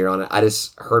familiar on it. I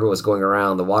just heard what was going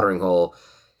around the watering hole.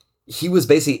 He was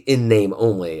basically in name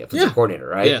only offensive coordinator,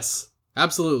 right? Yes,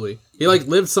 absolutely. He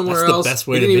lived somewhere That's the else. best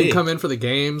way he to didn't be. even come in for the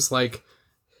games.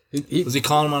 Was he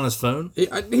calling him on his phone? He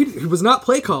was not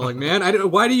play calling, man. I don't know.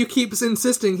 Why do you keep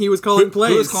insisting he was calling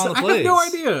plays? Who was calling the plays? I have no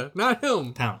idea. Not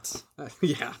him. Pounce.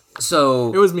 Yeah.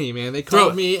 So It was me, man. They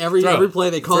called me every play.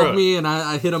 They called me, and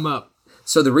I hit him up.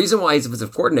 So the reason why he's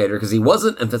offensive coordinator, because he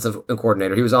wasn't offensive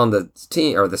coordinator, he was on the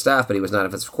team or the staff, but he was not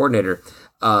offensive coordinator.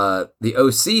 The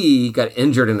OC got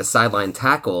injured in a sideline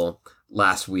tackle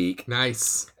last week,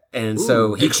 Nice. and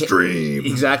so he extreme.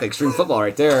 extreme football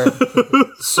right there.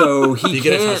 So he Did you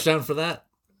get a can't, touchdown for that?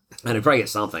 and he'd probably get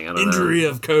something. I don't Injury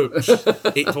of coach.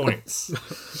 8 points.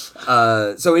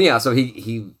 know. So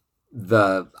he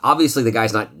obviously the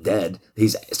guy's not dead.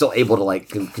 He's still able to like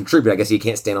contribute. I guess he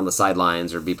can't stand on the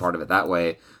sidelines or be part of it that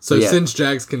way. So yeah, since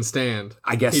Jags can stand,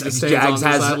 I guess he just stands Jags on the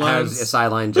has sidelines? a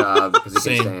sideline job because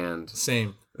he can stand.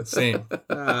 Same.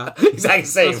 Exactly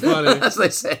same. That's funny. That's what they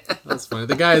say. That's funny.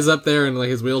 The guy is up there in like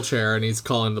his wheelchair and he's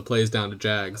calling the plays down to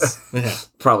Jags. Yeah.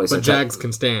 Probably so. But Jags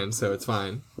can stand, so it's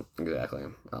fine. Exactly.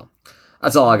 Well,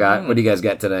 that's all I got. What do you guys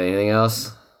get today? Anything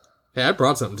else? Hey, I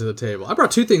brought something to the table. I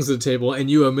brought two things to the table,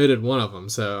 and you omitted one of them.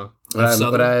 So What I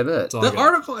admit? That's all I the got.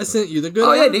 article I sent you, the good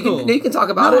Oh yeah, article. you can talk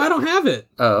about no, it. I don't have it.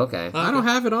 Oh okay. I don't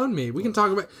have it on me. We can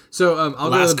talk about. So I'll go to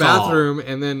Last the call. bathroom,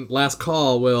 and then last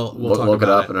call we'll talk Look it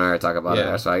about up and I talk about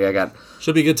Yeah. it. So I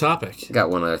Should be a good topic. got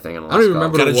one other thing on the I don't even last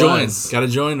remember call. Gotta what it join. was. Gotta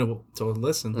join to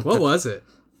listen. What was it?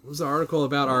 What was the article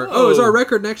about our? Oh, it was our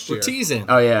record next year. We're teasing.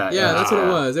 Oh yeah. Yeah, that's what it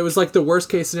was. It was like the worst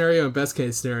case scenario and best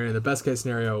case scenario. And the best case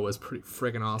scenario was pretty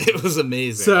freaking awesome. It was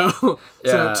amazing. So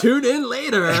Yeah. tune in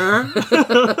later.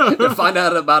 To find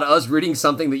out about us reading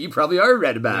something that you probably already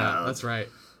read about. Yeah, that's right.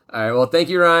 All right. Well, thank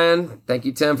you, Ryan. Thank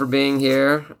you, Tim, for being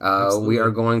here. We are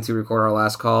going to record our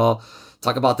last call.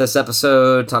 Talk about this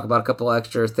episode. Talk about a couple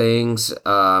extra things.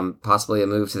 Possibly a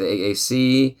move to the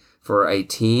AAC for a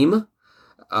team.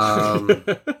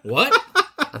 What?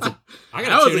 I That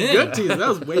gotta was tune a in. good teaser. That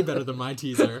was way better than my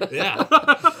teaser. Yeah.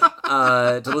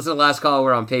 To listen to Last Call,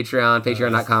 we're on Patreon,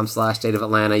 patreon.com/State of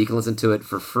Atlanta. You can listen to it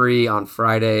for free on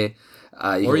Friday.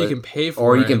 Or you can pay for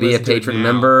or it. you can and be a listen to it patron now.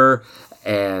 member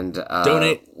and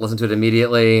Donate. listen to it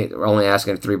immediately. We're only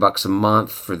asking $3 a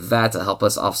month for that to help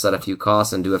us offset a few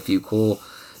costs and do a few cool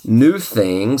new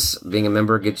things. Being a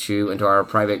member gets you into our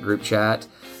private group chat.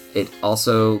 It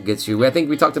also gets you. I think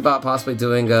we talked about possibly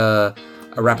doing a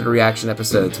rapid reaction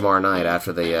episode tomorrow night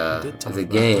after the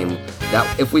game.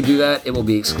 That if we do that, it will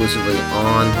be exclusively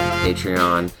on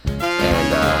Patreon,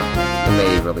 and we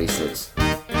may release it to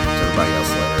everybody else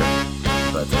later.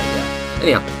 But yeah.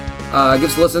 Anyhow, give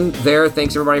us a listen there.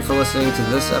 Thanks everybody for listening to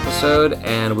this episode,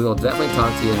 and we will definitely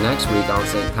talk to you next week on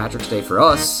St. Patrick's Day for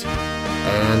us.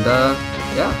 And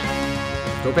yeah,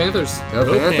 Go Panthers. go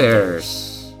Go Panthers.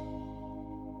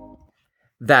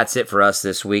 That's it for us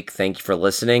this week. Thank you for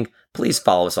listening. Please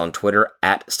follow us on Twitter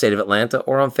at State of Atlanta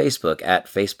or on Facebook at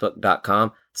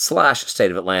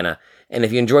facebook.com/State of Atlanta. And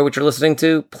if you enjoy what you're listening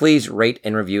to, please rate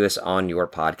and review us on your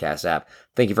podcast app.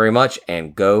 Thank you very much,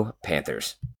 and go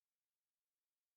Panthers.